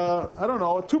 like, I don't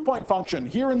know, a 2-point function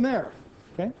here and there,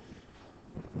 okay?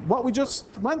 What we just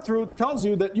went through tells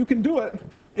you that you can do it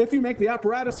if you make the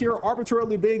apparatus here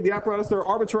arbitrarily big, the apparatus there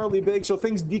arbitrarily big, so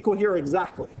things decohere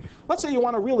exactly. Let's say you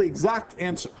want a really exact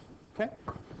answer, okay?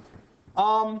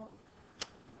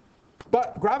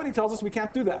 But gravity tells us we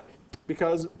can't do that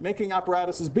because making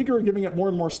apparatuses bigger and giving it more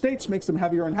and more states makes them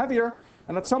heavier and heavier,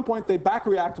 and at some point they back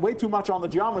react way too much on the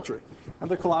geometry, and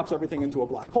they collapse everything into a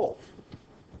black hole.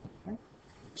 Okay?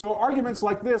 So arguments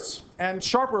like this, and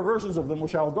sharper versions of them,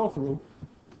 which I'll go through,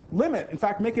 limit, in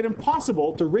fact, make it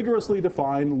impossible to rigorously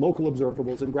define local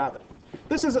observables in gravity.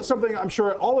 This is something I'm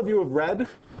sure all of you have read,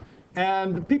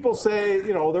 and people say,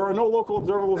 you know, there are no local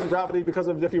observables in gravity because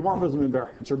of diffeomorphism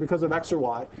invariance, or because of X or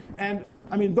Y. And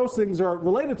I mean, those things are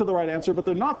related to the right answer, but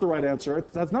they're not the right answer. It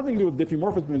has nothing to do with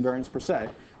diffeomorphism invariance per se.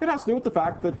 It has to do with the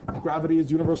fact that gravity is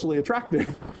universally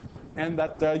attractive, and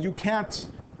that you can't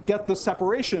get the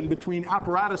separation between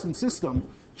apparatus and system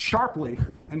sharply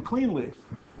and cleanly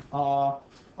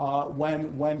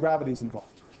when gravity is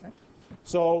involved. Okay?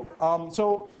 So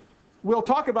we'll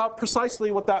talk about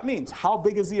precisely what that means. How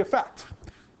big is the effect?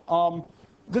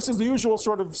 This is the usual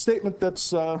sort of statement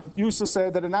that's used to say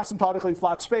that in asymptotically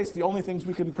flat space, the only things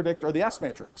we can predict are the S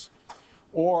matrix,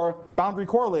 or boundary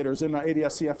correlators in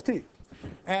ADS-CFT.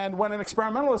 And when an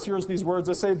experimentalist hears these words,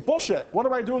 they say, bullshit, what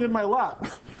am I doing in my lab?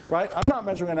 Right? I'm not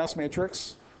measuring an S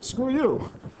matrix. Screw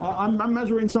you. I'm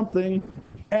measuring something.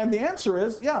 And the answer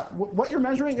is, yeah, what you're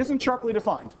measuring isn't sharply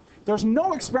defined. There's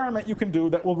no experiment you can do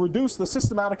that will reduce the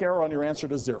systematic error on your answer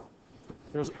to 0.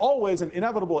 There's always an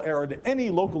inevitable error to any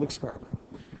local experiment.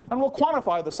 And we'll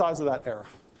quantify the size of that error.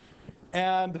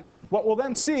 And what we'll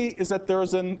then see is that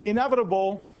there's an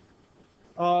inevitable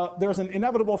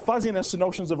fuzziness to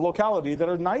notions of locality that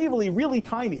are naively really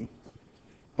tiny,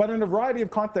 but in a variety of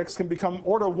contexts can become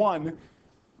order 1,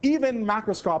 even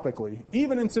macroscopically,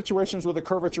 even in situations where the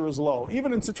curvature is low,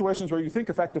 even in situations where you think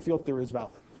effective field theory is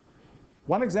valid.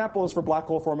 One example is for black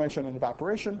hole formation and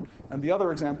evaporation, and the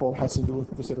other example has to do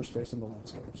with de Sitter space in the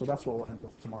landscape. So that's what we'll end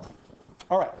with tomorrow.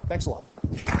 All right, thanks a lot.